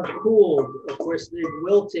veggies have cooled. Of course, they've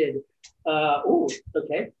wilted. Oh,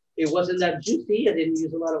 okay. It wasn't that juicy. I didn't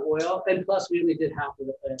use a lot of oil. And plus, we only did half of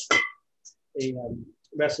a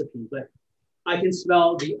recipe. But I can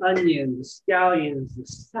smell the onion, the scallions, the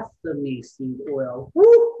sesame seed oil.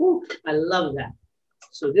 Woo, woo. I love that.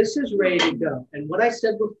 So this is ready to go. And what I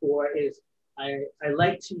said before is I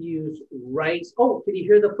like to use rice. Oh, can you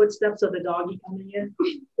hear the footsteps of the doggy coming in?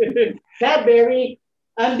 Cadbury,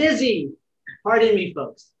 I'm busy. Pardon me,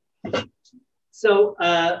 folks. So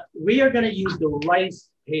we are going to use the rice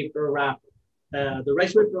paper wrapper. The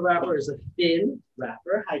rice paper wrapper is a thin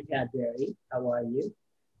wrapper. Hi, Cadbury. How are you?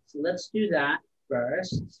 So let's do that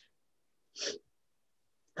first.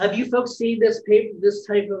 Have you folks seen this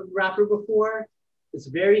type of wrapper before? It's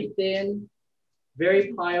very thin,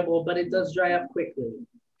 very pliable, but it does dry up quickly.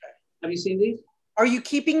 Have you seen these? Are you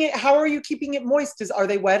keeping it, how are you keeping it moist? Are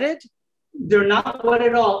they wetted? They're not wet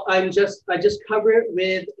at all. I just cover it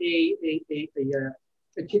with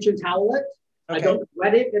a kitchen towelette. Okay. I don't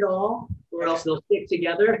wet it at all, or else they'll stick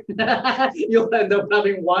together. You'll end up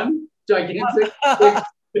having one gigantic thick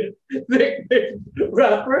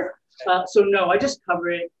wrapper. So no, I just cover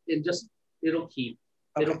it and it'll keep.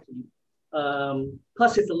 Okay. It'll keep.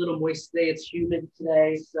 Plus, it's a little moist today. It's humid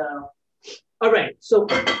today. So, all right. So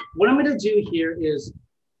what I'm going to do here is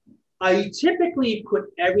I typically put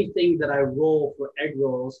everything that I roll for egg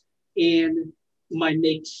rolls in my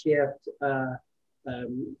makeshift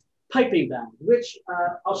piping bag, which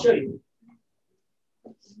I'll show you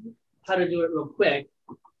how to do it real quick.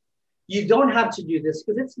 You don't have to do this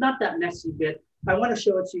because it's not that messy bit. I want to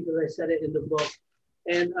show it to you because I said it in the book.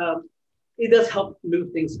 And it does help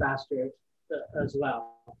move things faster as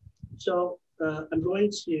well. So I'm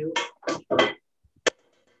going to,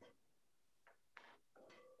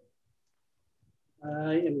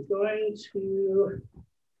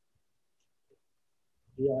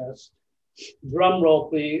 just drum roll,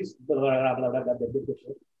 please.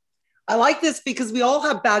 I like this because we all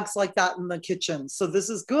have bags like that in the kitchen. So this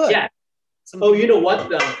is good. Yeah. Oh, you know what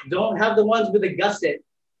though? Don't have the ones with a gusset.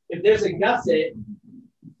 If there's a gusset,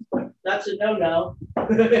 that's a no-no.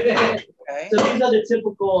 Okay. So these are the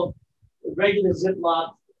typical regular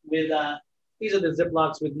Ziplocs with, these are the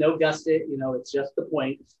Ziplocs with no gusset. You know, it's just the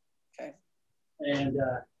point. Okay. And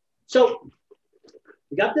so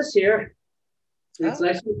we got this here. It's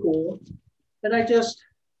nice and cool. And I just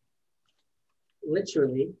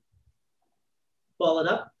literally ball it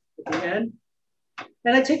up at the end.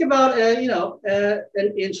 And I take about,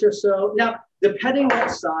 an inch or so. Now, depending on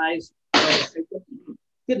what size,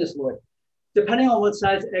 goodness Lord, depending on what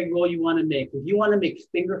size egg roll you want to make. If you want to make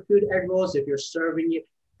finger food egg rolls, if you're serving it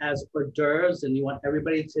as hors d'oeuvres and you want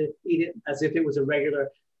everybody to eat it as if it was a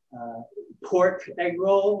regular pork egg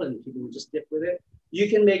roll and people would just dip with it, you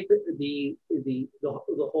can make the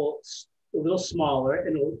whole a little smaller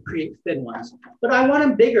and it'll create thin ones. But I want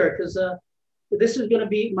them bigger because this is going to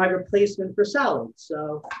be my replacement for salad.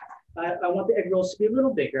 So I want the egg rolls to be a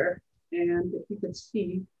little bigger. And if you can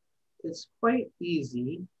see, it's quite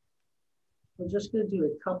easy. I'm just going to do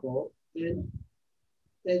a couple.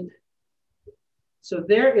 And so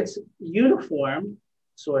there it's uniform,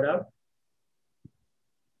 sort of.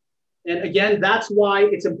 And again, that's why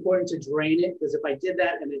it's important to drain it, because if I did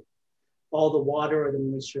that and all the water or the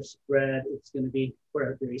moisture spread, it's going to be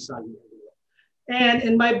very soggy. And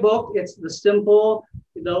in my book, it's the simple,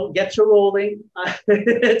 get to rolling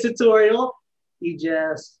tutorial. You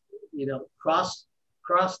just, cross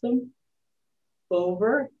them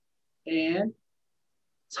over and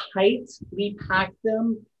tightly pack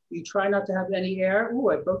them. You try not to have any air. Oh,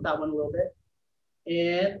 I broke that one a little bit.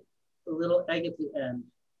 And a little egg at the end.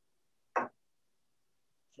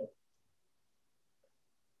 Okay.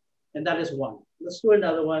 And that is one. Let's do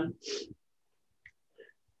another one.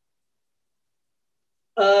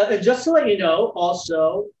 And just to let you know,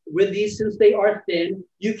 also, with these, since they are thin,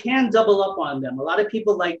 you can double up on them. A lot of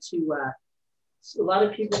people like to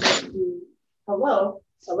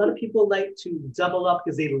double up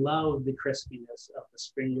because they love the crispiness of the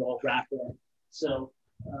spring roll wrapper. So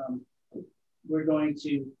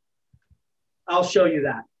I'll show you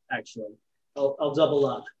that actually. I'll double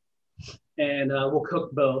up and we'll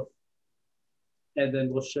cook both. And then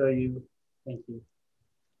we'll show you, thank you.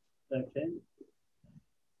 Okay.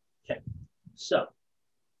 Okay, so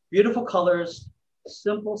beautiful colors,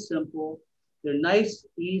 simple. They're nice,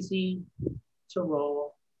 easy to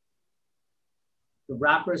roll. The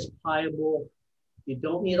wrapper is pliable. You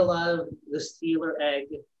don't need a lot of the sealer egg.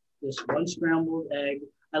 Just one scrambled egg.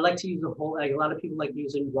 I like to use the whole egg. A lot of people like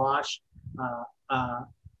using wash. I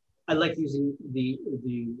like using the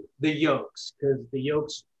yolks because the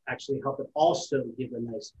yolks actually help it also give a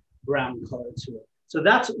nice brown color to it. So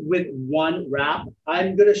that's with one wrap.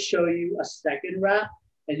 I'm going to show you a second wrap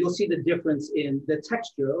and you'll see the difference in the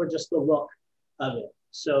texture or just the look of it.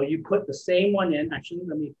 So you put the same one in. Actually,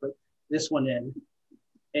 let me put this one in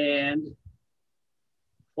and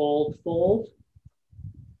fold,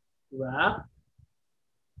 wrap,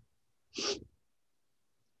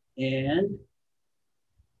 and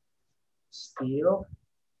seal,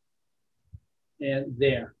 and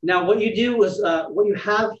there. Now what you do is, what you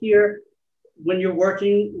have here when you're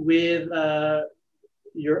working with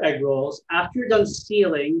your egg rolls, after you're done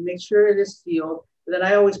sealing, make sure it is sealed. But then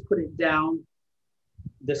I always put it down,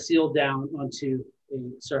 the seal down onto a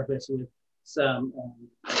surface with some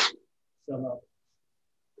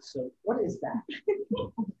so what is that?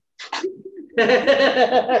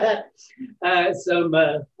 Some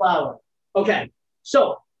flour. Okay,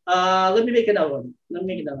 so let me make another one.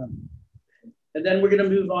 And then we're gonna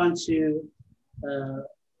move on to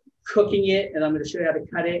cooking it, and I'm gonna show you how to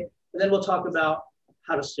cut it. And then we'll talk about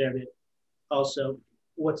how to serve it, also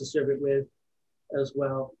what to serve it with as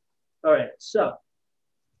well. All right, so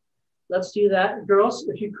let's do that. Girls,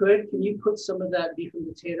 if you could, can you put some of that beef and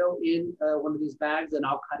potato in one of these bags, and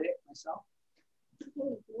I'll cut it myself.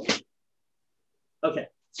 Okay,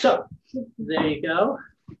 so there you go.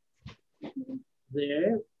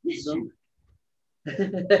 There. Yes,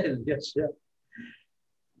 yeah.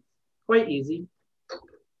 Quite easy.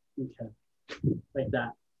 Okay, like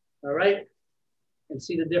that. All right, and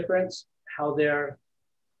see the difference, how they're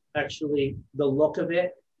actually the look of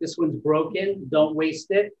it. This one's broken, don't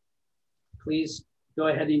waste it. Please go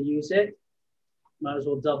ahead and use it. Might as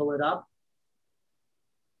well double it up.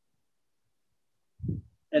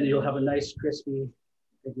 And you'll have a nice crispy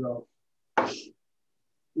egg roll.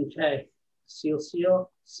 Okay, seal,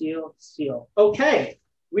 seal, seal, seal. Okay,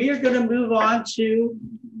 we are gonna move on to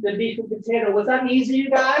the beef and potato. Was that easy, you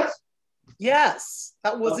guys? Yes,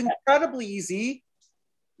 that was incredibly easy.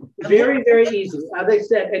 Very, very easy, as I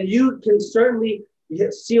said. And you can certainly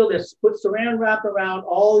seal this. Put saran wrap around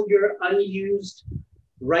all your unused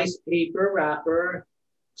rice paper wrapper,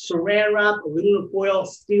 saran wrap, aluminum foil,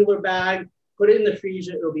 sealer bag, put it in the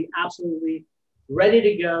freezer. It'll be absolutely ready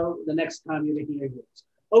to go the next time you're making egg rolls.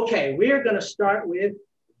 Okay, we're gonna start with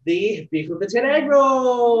the beef and potato egg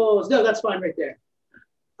rolls. No, that's fine right there.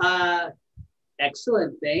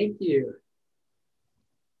 Excellent, thank you.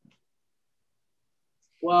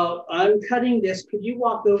 Well, I'm cutting this. Could you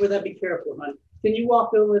walk over that? Be careful, hon. Can you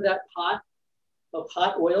walk over that pot of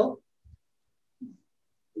hot oil?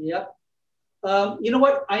 Yep. You know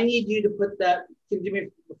what? I need you to put that, can you do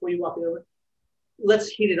me before you walk it over? Let's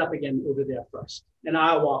heat it up again over there first, and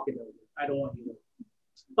I'll walk it over. I don't want you to.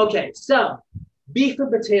 Okay, so beef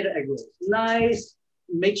and potato egg rolls. Nice.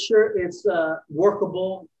 Make sure it's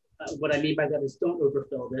workable. What I mean by that is don't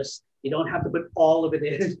overfill this. You don't have to put all of it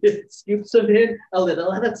in. Scoop some in a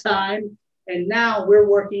little at a time. And now we're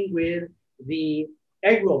working with the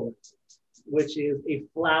egg roll, which is a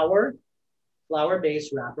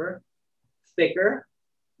flour-based wrapper, thicker,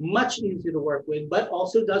 much easier to work with, but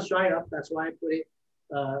also does dry up. That's why I put it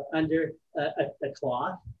under a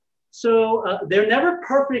cloth. So they're never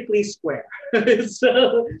perfectly square.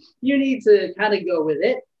 So you need to kind of go with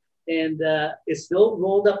it. And it's still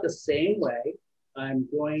rolled up the same way. I'm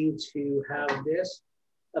going to have this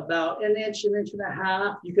about an inch and a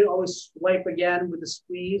half. You can always swipe again with the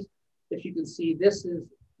squeeze. If you can see, this is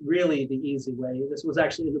really the easy way. This was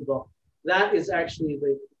actually in the book. That is actually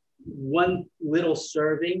the one little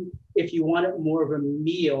serving. If you want it more of a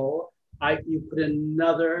meal, you put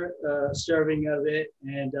another serving of it,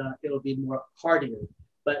 and it'll be more heartier.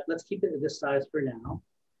 But let's keep it at this size for now.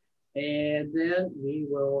 And then we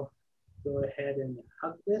will go ahead and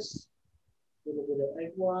hug this. A little bit of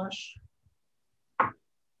egg wash.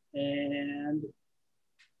 And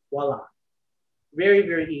voila. Very,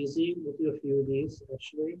 very easy. We'll do a few of these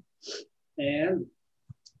actually. And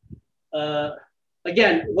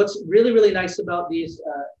again, what's really, really nice about these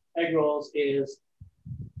egg rolls is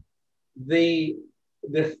the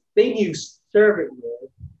thing you serve it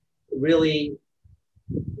with really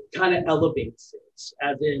kind of elevates it,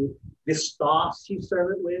 as in this sauce you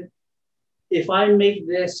serve it with. If I make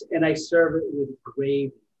this and I serve it with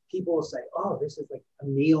gravy, people will say, oh, this is like a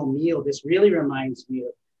meal. This really reminds me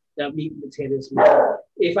of that meat and potatoes meal.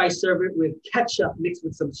 If I serve it with ketchup mixed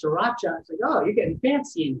with some sriracha, it's like, oh, you're getting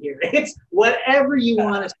fancy in here. It's whatever you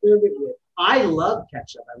want to serve it with. I love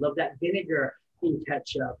ketchup. I love that vinegar in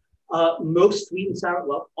ketchup. Most sweet and sour,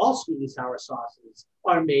 well, all sweet and sour sauces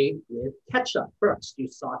are made with ketchup first. You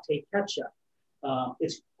saute ketchup.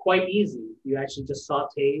 It's quite easy. You actually just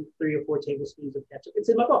saute 3 or 4 tablespoons of ketchup. It's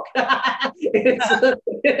in my book.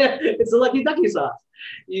 It's a Lucky Ducky sauce.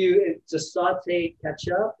 You just saute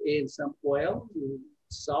ketchup in some oil, and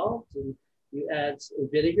salt, and you add some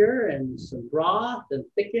vinegar and some broth and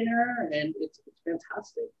thickener, and it's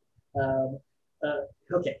fantastic.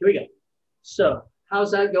 Okay, here we go. So how's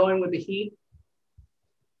that going with the heat?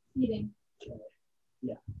 Heating. Okay.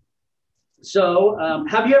 Yeah. So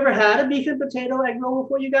have you ever had a beef and potato egg roll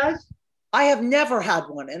before, you guys? I have never had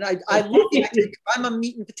one, and I love it. I'm a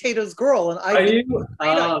meat and potatoes girl, and Are you?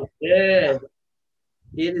 Oh, good.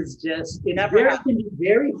 It is just, it can be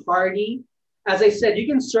very hearty. As I said, you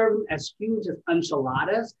can serve them as huge as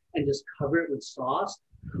enchiladas and just cover it with sauce.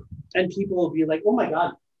 And people will be like, oh my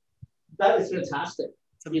God, that is fantastic.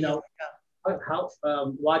 You know, how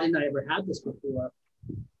why didn't I ever have this before?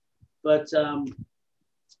 But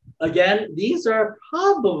again, these are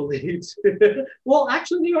probably, well,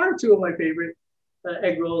 actually, they are two of my favorite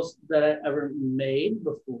egg rolls that I ever made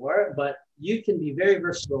before, but you can be very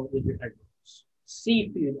versatile with your egg rolls.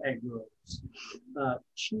 Seafood egg rolls,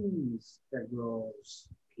 cheese egg rolls,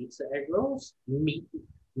 pizza egg rolls,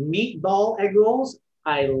 meatball egg rolls,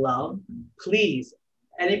 I love. Please,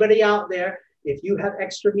 anybody out there, if you have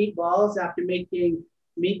extra meatballs after making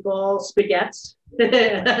meatball spaghettis,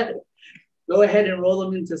 go ahead and roll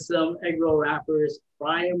them into some egg roll wrappers,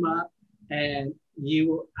 fry them up, and you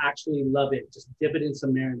will actually love it. Just dip it in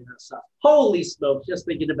some marinara sauce. Holy smokes, just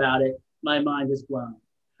thinking about it, my mind is blown.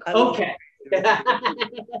 Okay.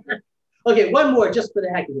 Okay, one more just for the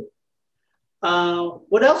heck of it.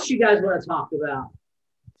 What else you guys want to talk about?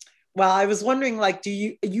 Well, I was wondering, like,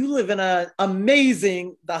 you live in a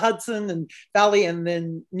amazing, the Hudson and Valley and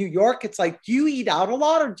then New York. It's like, do you eat out a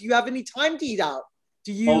lot or do you have any time to eat out?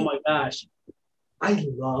 Do you? Oh my gosh. I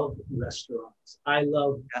love restaurants. I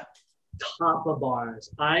love tapa bars.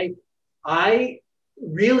 I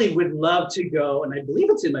really would love to go, and I believe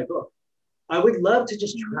it's in my book. I would love to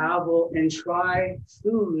just travel and try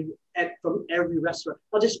food from every restaurant.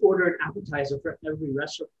 I'll just order an appetizer for every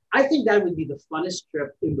restaurant. I think that would be the funnest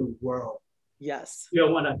trip in the world. Yes. You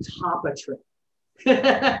know, on a tapa trip.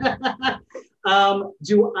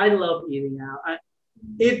 Do I love eating out?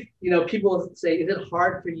 People say, is it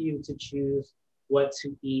hard for you to choose what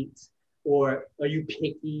to eat? Or are you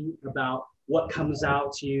picky about what comes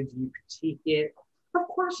out to you? Do you critique it? Of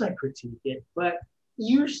course I critique it, but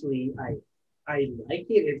usually I like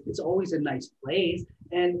it. It's always a nice place.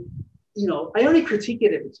 And, I only critique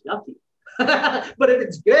it if it's yucky. But if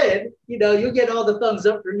it's good, you'll get all the thumbs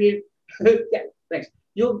up from me. Yeah, thanks.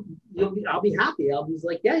 I'll be happy. I'll be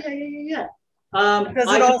like, yeah.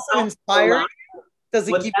 Does it also inspire you?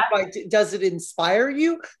 Does it inspire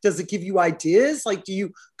you? Does it give you ideas? Like, do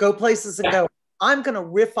you go places and go, I'm going to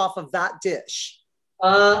riff off of that dish?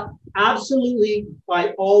 Absolutely.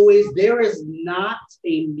 There is not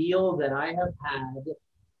a meal that I have had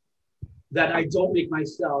that I don't make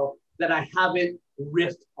myself that I haven't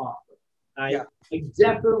riffed off of. I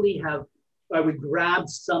definitely have. I would grab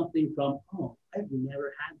something from, I've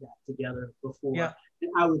never had that together before. Yeah.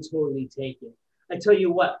 And I would totally take it. I tell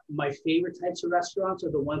you what, my favorite types of restaurants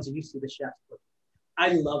are the ones that you see the chefs cook.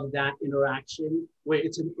 I love that interaction where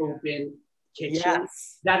it's an open kitchen.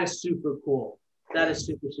 Yes. That is super cool. That is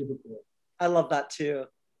super, super cool. I love that too.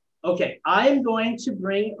 Okay, I'm going to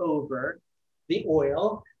bring over the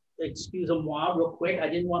oil. Excuse-moi, real quick. I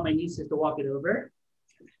didn't want my nieces to walk it over.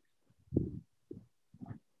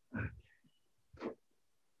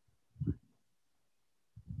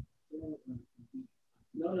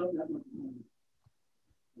 No.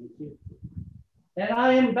 Thank you. And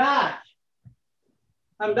I am back.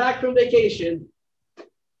 I'm back from vacation.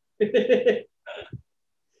 Okay,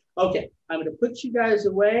 I'm going to put you guys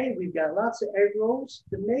away. We've got lots of egg rolls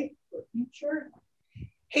to make for future.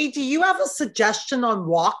 Hey, do you have a suggestion on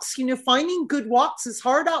walks? Finding good walks is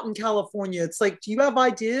hard out in California. It's like, do you have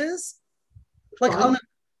ideas? Like,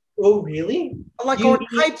 oh, really? Like, on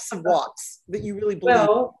types of walks that you really believe?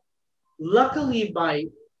 Well, luckily,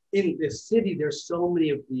 in the city, there's so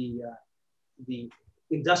many of the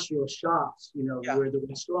industrial shops, where the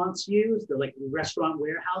restaurants use. They're like restaurant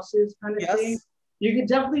warehouses kind of thing. You can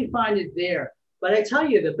definitely find it there. But I tell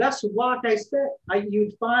you, the best walk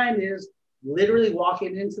you'd find is literally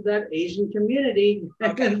walking into that Asian community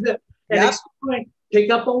and pick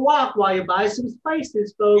up a walk while you buy some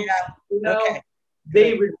spices, folks. Yeah.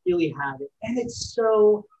 They would really have it. And it's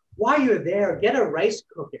so, while you're there, get a rice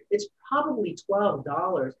cooker. It's probably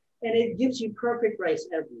 $12 and it gives you perfect rice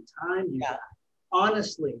every time you got it,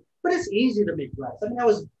 honestly. But it's easy to make rice. I mean,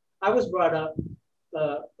 I was brought up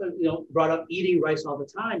eating rice all the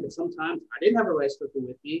time, but sometimes I didn't have a rice cooker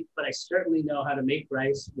with me, but I certainly know how to make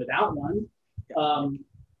rice without one.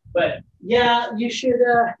 But yeah, you should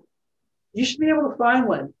be able to find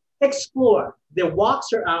one. Explore. The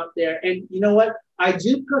walks are out there, and you know what? I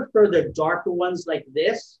do prefer the darker ones like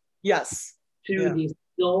this. Yes. To these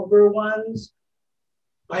silver ones.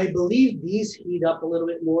 I believe these heat up a little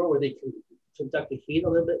bit more, where they can conduct the heat a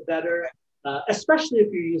little bit better. Especially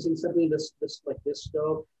if you're using something this like this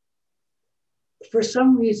stove. For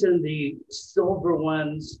some reason, the silver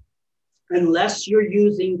ones, unless you're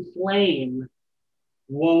using flame,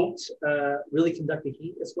 won't really conduct the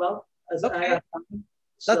heat as well as I have.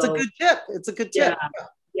 That's a good tip. It's a good tip.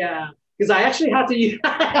 Yeah. Because I actually have to use.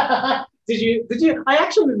 Did you? I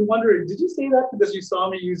actually was wondering. Did you say that because you saw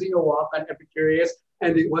me using a wok on Epicurious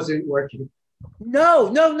and it wasn't working?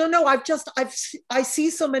 No. I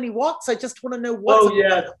see so many woks. I just want to know what. Oh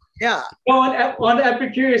yeah. Yeah. On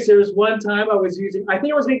Epicurious, there was one time I was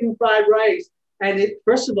making fried rice, and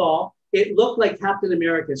first of all, it looked like Captain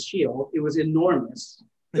America's shield. It was enormous.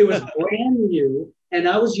 It was brand new, and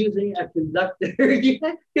I was using a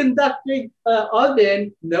conducting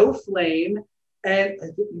oven, no flame, and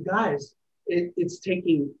you guys, it's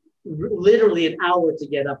taking literally an hour to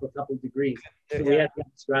get up a couple degrees. So we had to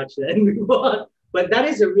scratch that and move on. But that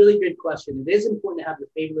is a really good question. It is important to have your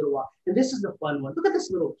favorite little one. And this is the fun one. Look at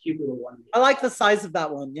this cute little one. I like the size of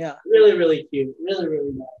that one. Yeah. Really, really cute. Really,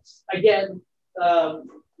 really nice. Again,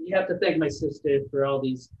 you have to thank my sister for all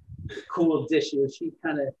these cool dishes. She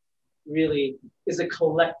kind of really is a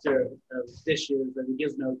collector of dishes and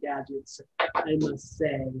Gizmo gadgets, I must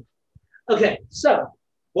say. Okay, so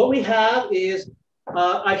what we have is,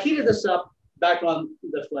 I heated this up back on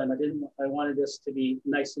the flame. I wanted this to be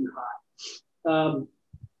nice and hot.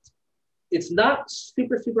 It's not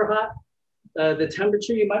super, super hot. The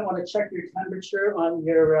temperature, you might want to check your temperature on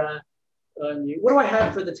your, what do I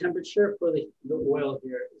have for the temperature for the oil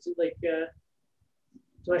here? Is it like,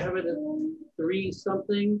 do I have it at 3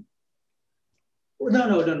 something?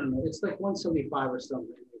 No. It's like 175 or something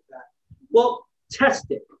like that. Well,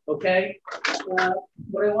 test it, okay?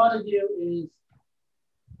 What I want to do is,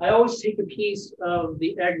 I always take a piece of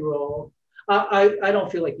the egg roll. I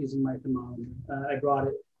don't feel like using my thermometer. I brought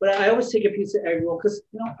it, but I always take a piece of egg roll because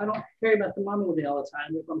I don't carry my thermometer with me all the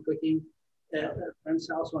time if I'm cooking at a friend's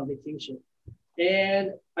house on vacation.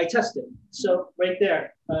 And I test it. So right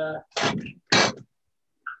there,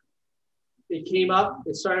 it came up.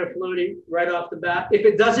 It started floating right off the bat. If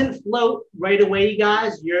it doesn't float right away, you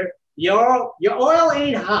guys, your oil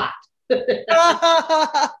ain't hot.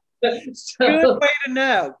 So, good way to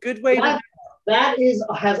know. Good way to know. That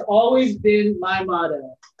has always been my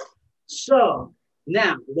motto. So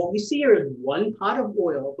now what we see here is one pot of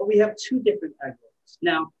oil, but we have 2 different egg rolls.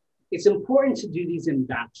 Now it's important to do these in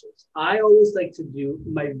batches. I always like to do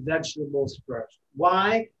my vegetables first.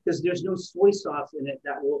 Why? Because there's no soy sauce in it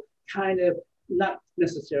that will kind of not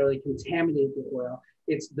necessarily contaminate the oil.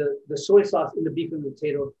 It's the soy sauce in the beef and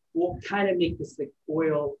potato will kind of make this like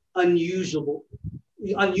oil unusable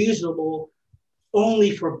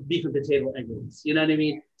only for beef and potato egg rolls. You know what I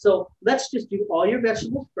mean? So let's just do all your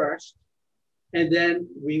vegetables first, and then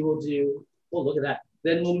we will do, oh, look at that.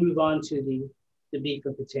 Then we'll move on to the beef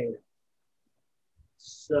and potato.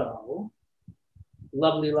 So,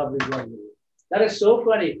 lovely, lovely, lovely. That is so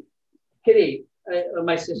funny. Kitty,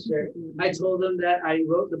 my sister, I told them that I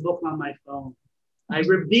wrote the book on my phone. I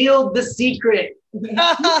revealed the secret.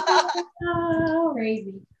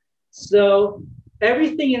 Crazy. So,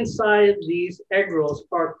 everything inside these egg rolls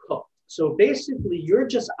are cooked. So basically, you're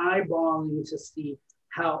just eyeballing to see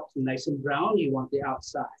how nice and brown you want the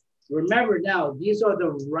outside. Remember now, these are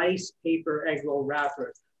the rice paper egg roll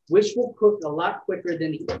wrappers, which will cook a lot quicker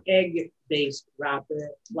than the egg-based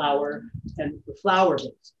flour and the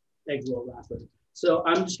flour-based egg roll wrapper. So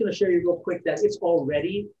I'm just gonna show you real quick that it's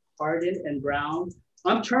already hardened and brown.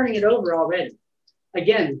 I'm turning it over already.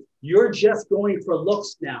 Again, you're just going for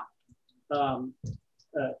looks now.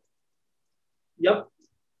 Yep.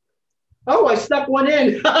 Oh, I stuck one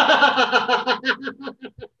in.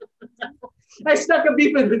 I stuck a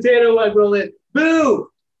beef and potato egg roll in. Boo!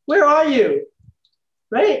 Where are you?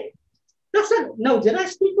 Right? That's not, no, did I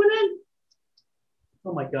stick one in?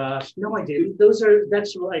 Oh my gosh. No, I didn't. Those are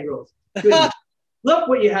vegetable egg rolls. Look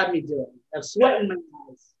what you had me doing. I have sweat in my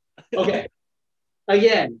eyes. Okay.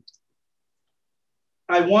 Again,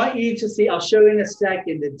 I want you to see, I'll show you in a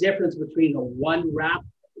second, the difference between a 1 wrap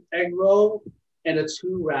egg roll and a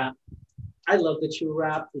 2 wrap. I love the 2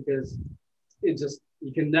 wrap because it just,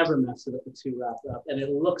 you can never mess it up with 2 wrap up, and it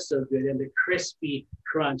looks so good, and the crispy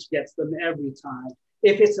crunch gets them every time.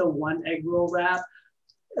 If it's a 1 egg roll wrap,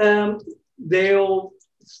 they'll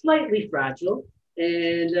slightly fragile,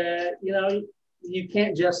 and you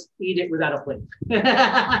can't just eat it without a plate.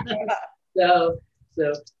 So,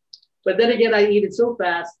 but then again, I eat it so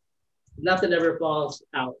fast, nothing ever falls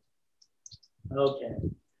out. Okay,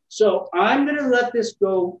 so I'm gonna let this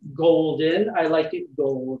go golden. I like it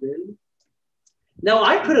golden. Now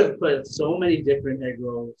I could have put so many different egg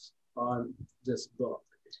rolls on this book.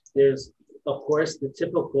 There's, of course, the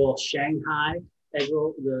typical Shanghai egg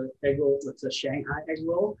roll. The egg roll, it's a Shanghai egg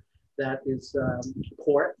roll that is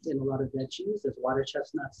pork and a lot of veggies. There's water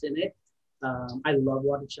chestnuts in it. I love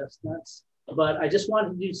water chestnuts, but I just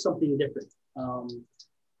wanted to do something different.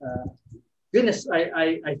 Goodness,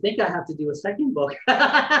 I think I have to do a second book.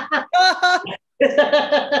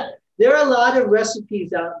 There are a lot of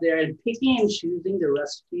recipes out there, and picking and choosing the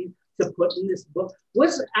recipes to put in this book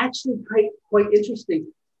was actually quite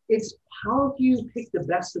interesting. it's how do you pick the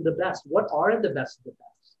best of the best? What are the best of the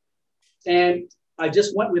best? And I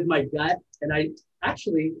just went with my gut, and I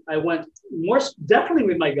went definitely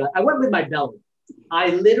with my gut. I went with my belly. I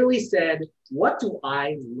literally said, what do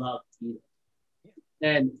I love eating?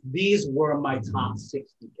 And these were my top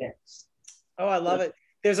 60 picks. Oh, I love it.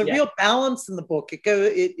 There's a real balance in the book.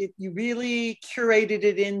 You really curated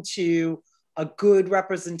it into a good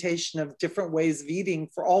representation of different ways of eating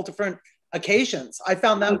for all different occasions. I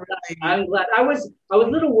found that I'm glad. I was a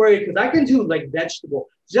little worried because I can do like vegetable.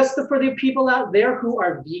 Just for the people out there who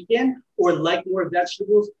are vegan or like more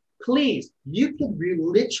vegetables, please, you could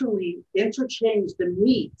literally interchange the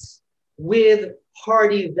meats with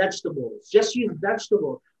hearty vegetables. Just use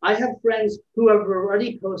vegetables. I have friends who have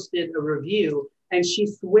already posted a review, and she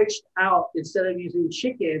switched out, instead of using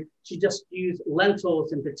chicken, she just used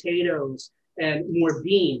lentils and potatoes and more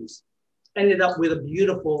beans. Ended up with a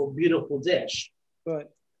beautiful, beautiful dish. Good.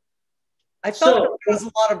 I felt that there was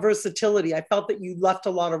a lot of versatility. I felt that you left a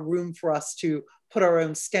lot of room for us to put our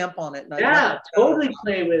own stamp on it. And totally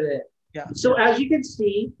play with it. Yeah. So as you can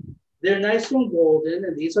see, they're nice and golden,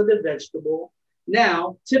 and these are the vegetable.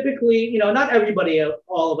 Now, typically, not everybody,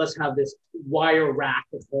 all of us have this wire rack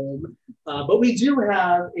at home, but we do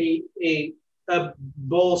have a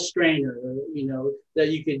bowl strainer, that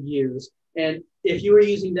you could use. And if you were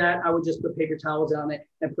using that, I would just put paper towels on it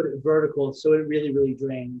and put it vertical so it really, really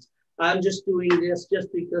drains. I'm just doing this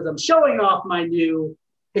just because I'm showing off my new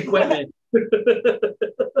equipment.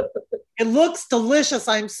 It looks delicious.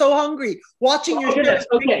 I'm so hungry. Watching your goodness.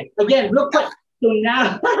 Okay, again, real quick.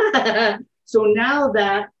 So now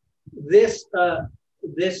that this has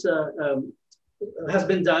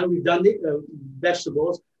been done, we've done the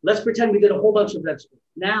vegetables. Let's pretend we did a whole bunch of vegetables.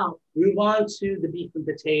 Now move on to the beef and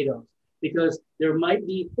potatoes, because there might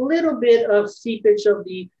be a little bit of seepage of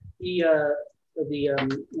the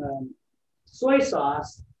soy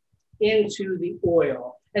sauce into the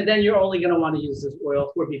oil. And then you're only going to want to use this oil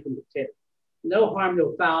for beef and potato. No harm,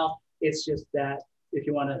 no foul. It's just that if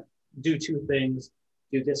you want to do two things,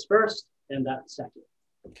 do this first and that second.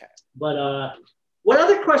 Okay. But what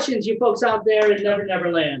other questions you folks out there in Never Never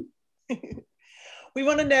Land? We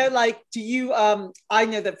want to know, do you, I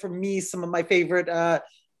know that for me, some of my favorite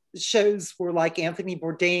shows were like Anthony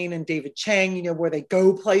Bourdain and David Chang, where they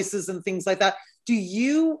go places and things like that. Do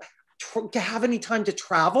you have any time to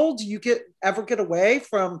travel? Do you ever get away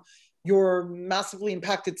from your massively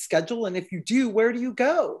impacted schedule? And if you do, where do you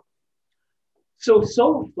go? So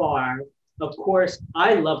far, of course,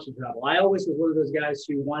 I love to travel. I always was one of those guys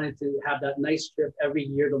who wanted to have that nice trip every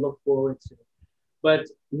year to look forward to. But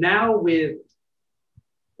now with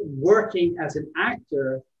working as an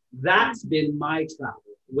actor, that's been my travel,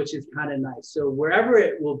 which is kind of nice. So wherever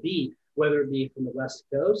it will be, whether it be from the West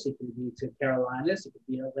Coast, it can be to Carolinas, it could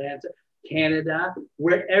be Atlanta, Canada,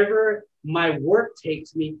 wherever my work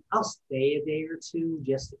takes me, I'll stay a day or two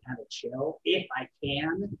just to kind of chill if I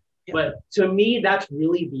can. Yeah. But to me, that's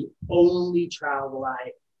really the only travel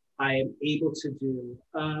I am able to do.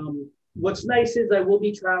 What's nice is I will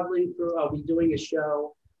be traveling I'll be doing a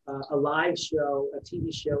show, a live show, a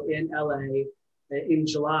TV show in LA in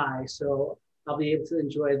July. So I'll be able to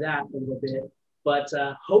enjoy that a little bit. But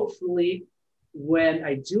hopefully when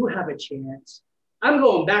I do have a chance, I'm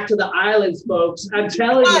going back to the islands, folks. I'm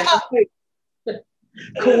telling you,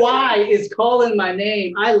 Kauai is calling my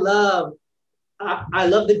name. I love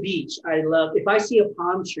the beach. If I see a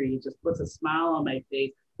palm tree, it just puts a smile on my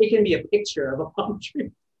face. It can be a picture of a palm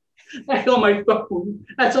tree. Like on my phone.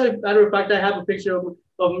 That's a matter of fact, I have a picture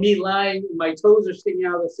of me lying, my toes are sticking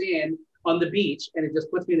out of the sand on the beach, and it just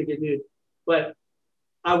puts me in a good mood. But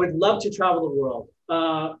I would love to travel the world.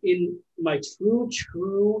 In my true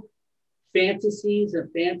fantasies,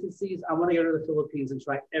 I want to go to the Philippines and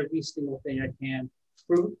try every single thing I can.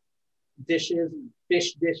 Fruit dishes,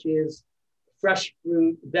 fish dishes, fresh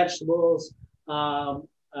fruit, vegetables.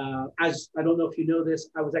 As I don't know if you know this,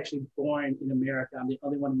 I was actually born in America. I'm the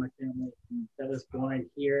only one in my family that was born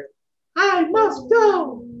here. I must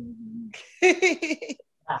go.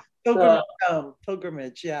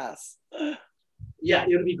 Pilgrimage, yes. Yeah,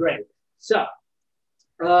 it'll be great. So,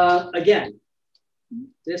 again,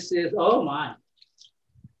 this is, oh my.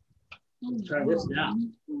 Turn this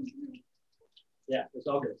down. Yeah, it's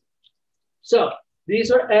all good. So,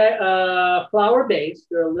 these are flour-based.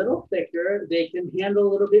 They're a little thicker. They can handle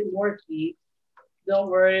a little bit more heat. Don't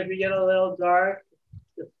worry if you get a little dark.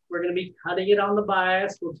 We're going to be cutting it on the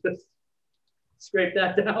bias. We'll just scrape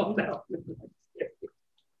that down. No.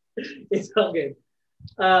 It's all good.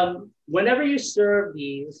 Whenever you serve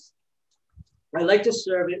these, I like to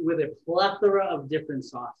serve it with a plethora of different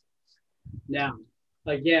sauces. Now,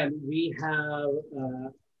 again, we have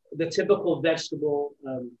the typical vegetable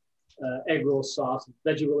egg roll sauce.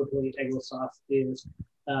 Veggie roll egg roll sauce is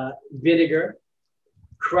vinegar,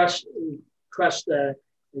 crushed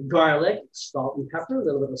garlic, salt and pepper, a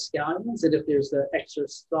little bit of scallions, and if there's the extra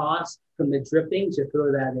sauce from the drippings, you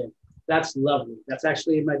throw that in. That's lovely. That's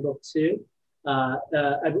actually in my book too.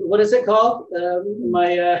 What is it called?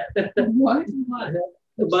 What?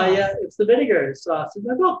 It's the vinegar sauce in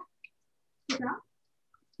my book. Yeah.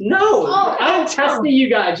 No, Oh, I'm testing you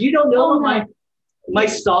guys. You don't know what my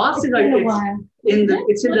sauce is.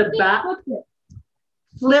 It's in the back.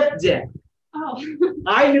 Flip dip. Oh.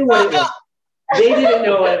 I knew what it was. They didn't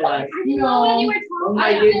know what it was. I didn't know what you were talking Oh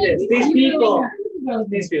my goodness. These people.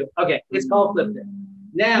 Okay, it's called flip dip.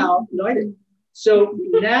 Now, no, I didn't. So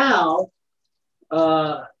now,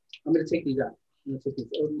 I'm going to take these out. I'm going to take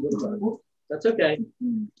these out. That's okay.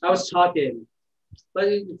 I was talking, but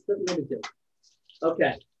it's no big deal.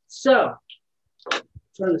 Okay, so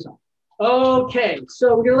turn this on. Okay,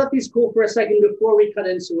 so we're going to let these cool for a second before we cut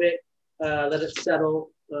into it. Let it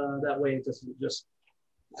settle. That way it doesn't just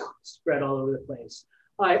spread all over the place.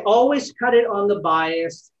 I always cut it on the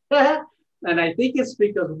bias. And I think it's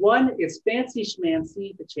because one, it's fancy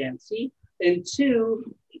schmancy, the chancy, and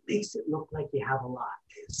two, it makes it look like you have a lot.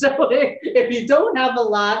 So if you don't have a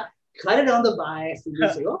lot, cut it on the bias and you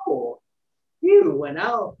say, oh, you went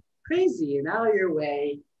out crazy and out of your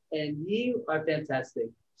way, and you are fantastic.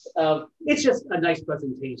 It's just a nice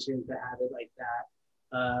presentation to have it like that.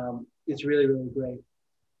 It's really, really great.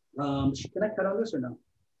 Can I cut on this or no?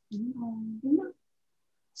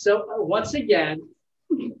 So once again,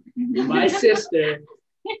 my sister,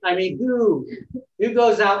 I mean, who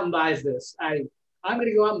goes out and buys this? I'm going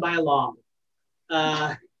to go out and buy a lawn.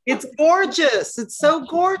 It's gorgeous. It's so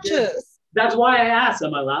gorgeous. That's why I asked,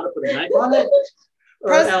 am I allowed to put a knife on it?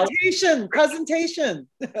 Presentation.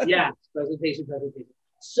 Yeah, presentation.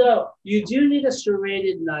 So you do need a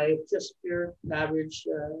serrated knife, just your average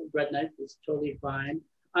bread knife is totally fine.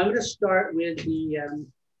 I'm going to start with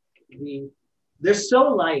they're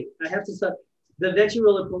so light. I have to say, the veggie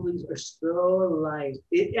roll-up-onlys are so light.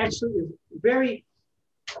 It actually is very,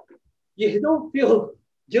 you don't feel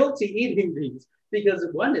guilty eating these because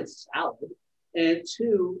one, it's salad, and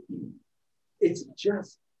two, it's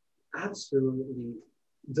just absolutely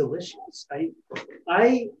delicious.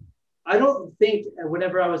 I don't think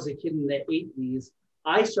whenever I was a kid and I ate these,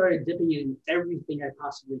 I started dipping it in everything I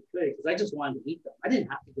possibly could because I just wanted to eat them. I didn't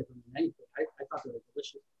have to dip them in anything. I thought they were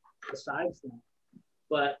delicious besides that.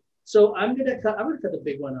 But so I'm gonna cut the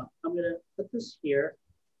big one up. I'm gonna put this here,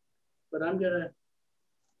 but I'm gonna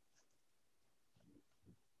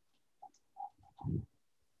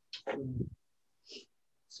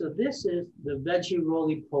so this is the veggie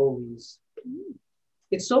roly-polies.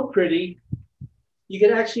 It's so pretty. You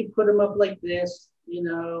can actually put them up like this, you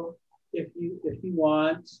know, if you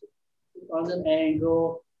want, on an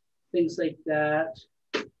angle, things like that.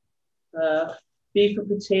 Beef and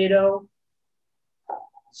potato.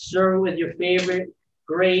 Serve it with your favorite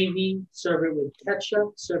gravy. Serve it with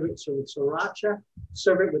ketchup. Serve it with sriracha.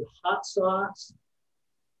 Serve it with hot sauce.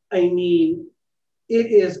 I mean, it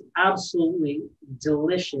is absolutely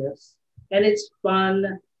delicious, and it's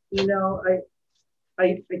fun. You know,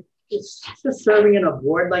 it's just serving in a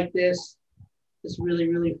board like this. It's really,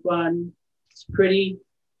 really fun. It's pretty.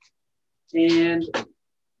 And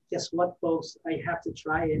guess what, folks? I have to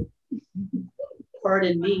try it.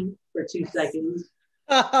 Pardon me for 2 seconds.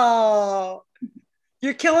 Oh,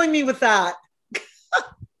 you're killing me with that.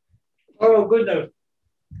 Oh, goodness.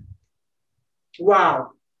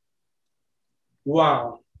 Wow.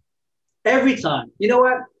 Every time. You know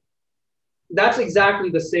what? That's exactly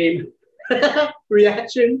the same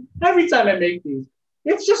reaction every time I make these.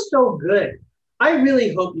 It's just so good. I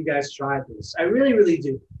really hope you guys try this. I really, really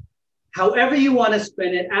do. However you want to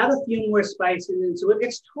spin it, add a few more spices into it.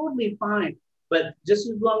 It's totally fine. But just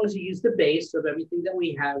as long as you use the base of everything that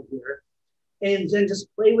we have here, and then just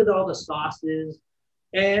play with all the sauces.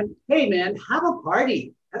 And hey, man, have a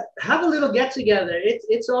party. Have a little get together.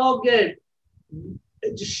 It's all good.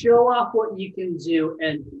 Just show off what you can do.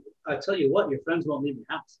 And I'll tell you what, your friends won't leave the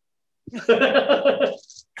house.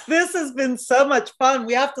 This has been so much fun.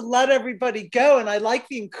 We have to let everybody go. And I like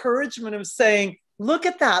the encouragement of saying, look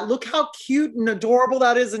at that. Look how cute and adorable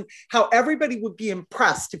that is, and how everybody would be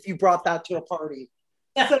impressed if you brought that to a party.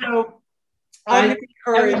 So I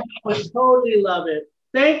would totally love it.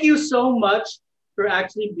 Thank you so much for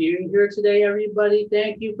actually being here today, everybody.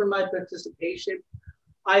 Thank you for my participation.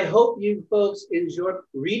 I hope you folks enjoy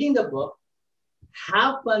reading the book.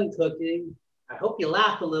 Have fun cooking. I hope you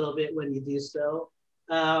laugh a little bit when you do so.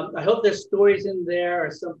 I hope there's stories in there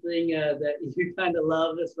or something that you kind of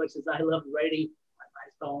love as much as I love writing on my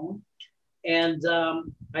phone. And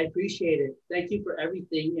I appreciate it. Thank you for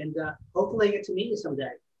everything. And hopefully I get to meet you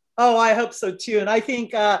someday. Oh, I hope so too. And I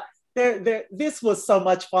think this was so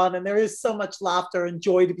much fun, and there is so much laughter and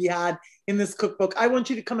joy to be had in this cookbook. I want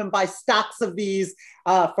you to come and buy stacks of these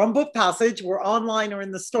from Book Passage. We're online or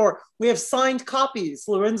in the store. We have signed copies.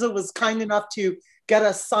 Lorenzo was kind enough to get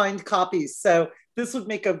us signed copies. So this would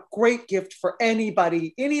make a great gift for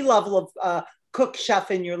anybody, any level of cook,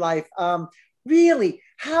 chef in your life. Really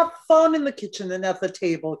have fun in the kitchen and at the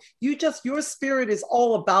table. Your spirit is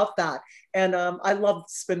all about that. And I love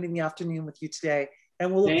spending the afternoon with you today.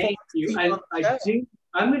 And we'll look Thank forward to you. seeing you.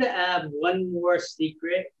 I'm going to add one more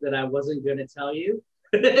secret that I wasn't going to tell you.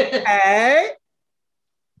 Hey.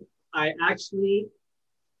 I actually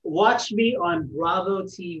watch me on Bravo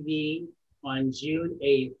TV on June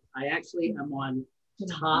 8th. I actually am on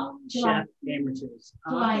Top Chef Amateurs.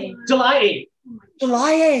 July 8th.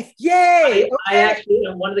 July 8th. Yay. I actually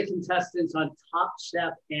am one of the contestants on Top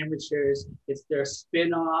Chef Amateurs. It's their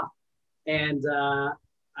spin-off. And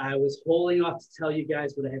I was holding off to tell you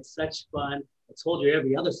guys, but I had such fun. I told you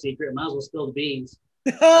every other secret. Might as well spill the beans.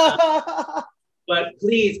 But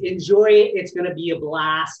please enjoy it. It's going to be a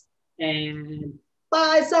blast. And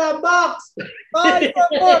buy some books. Buy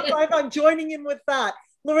some books. I'm joining in with that.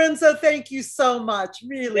 Lorenzo, thank you so much.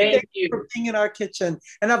 Really, thank you for being in our kitchen.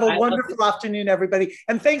 And have a wonderful afternoon, everybody.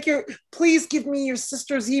 And please give me your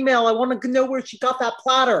sister's email. I want to know where she got that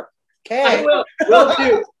platter. Okay. I will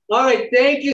do. All right. Thank you.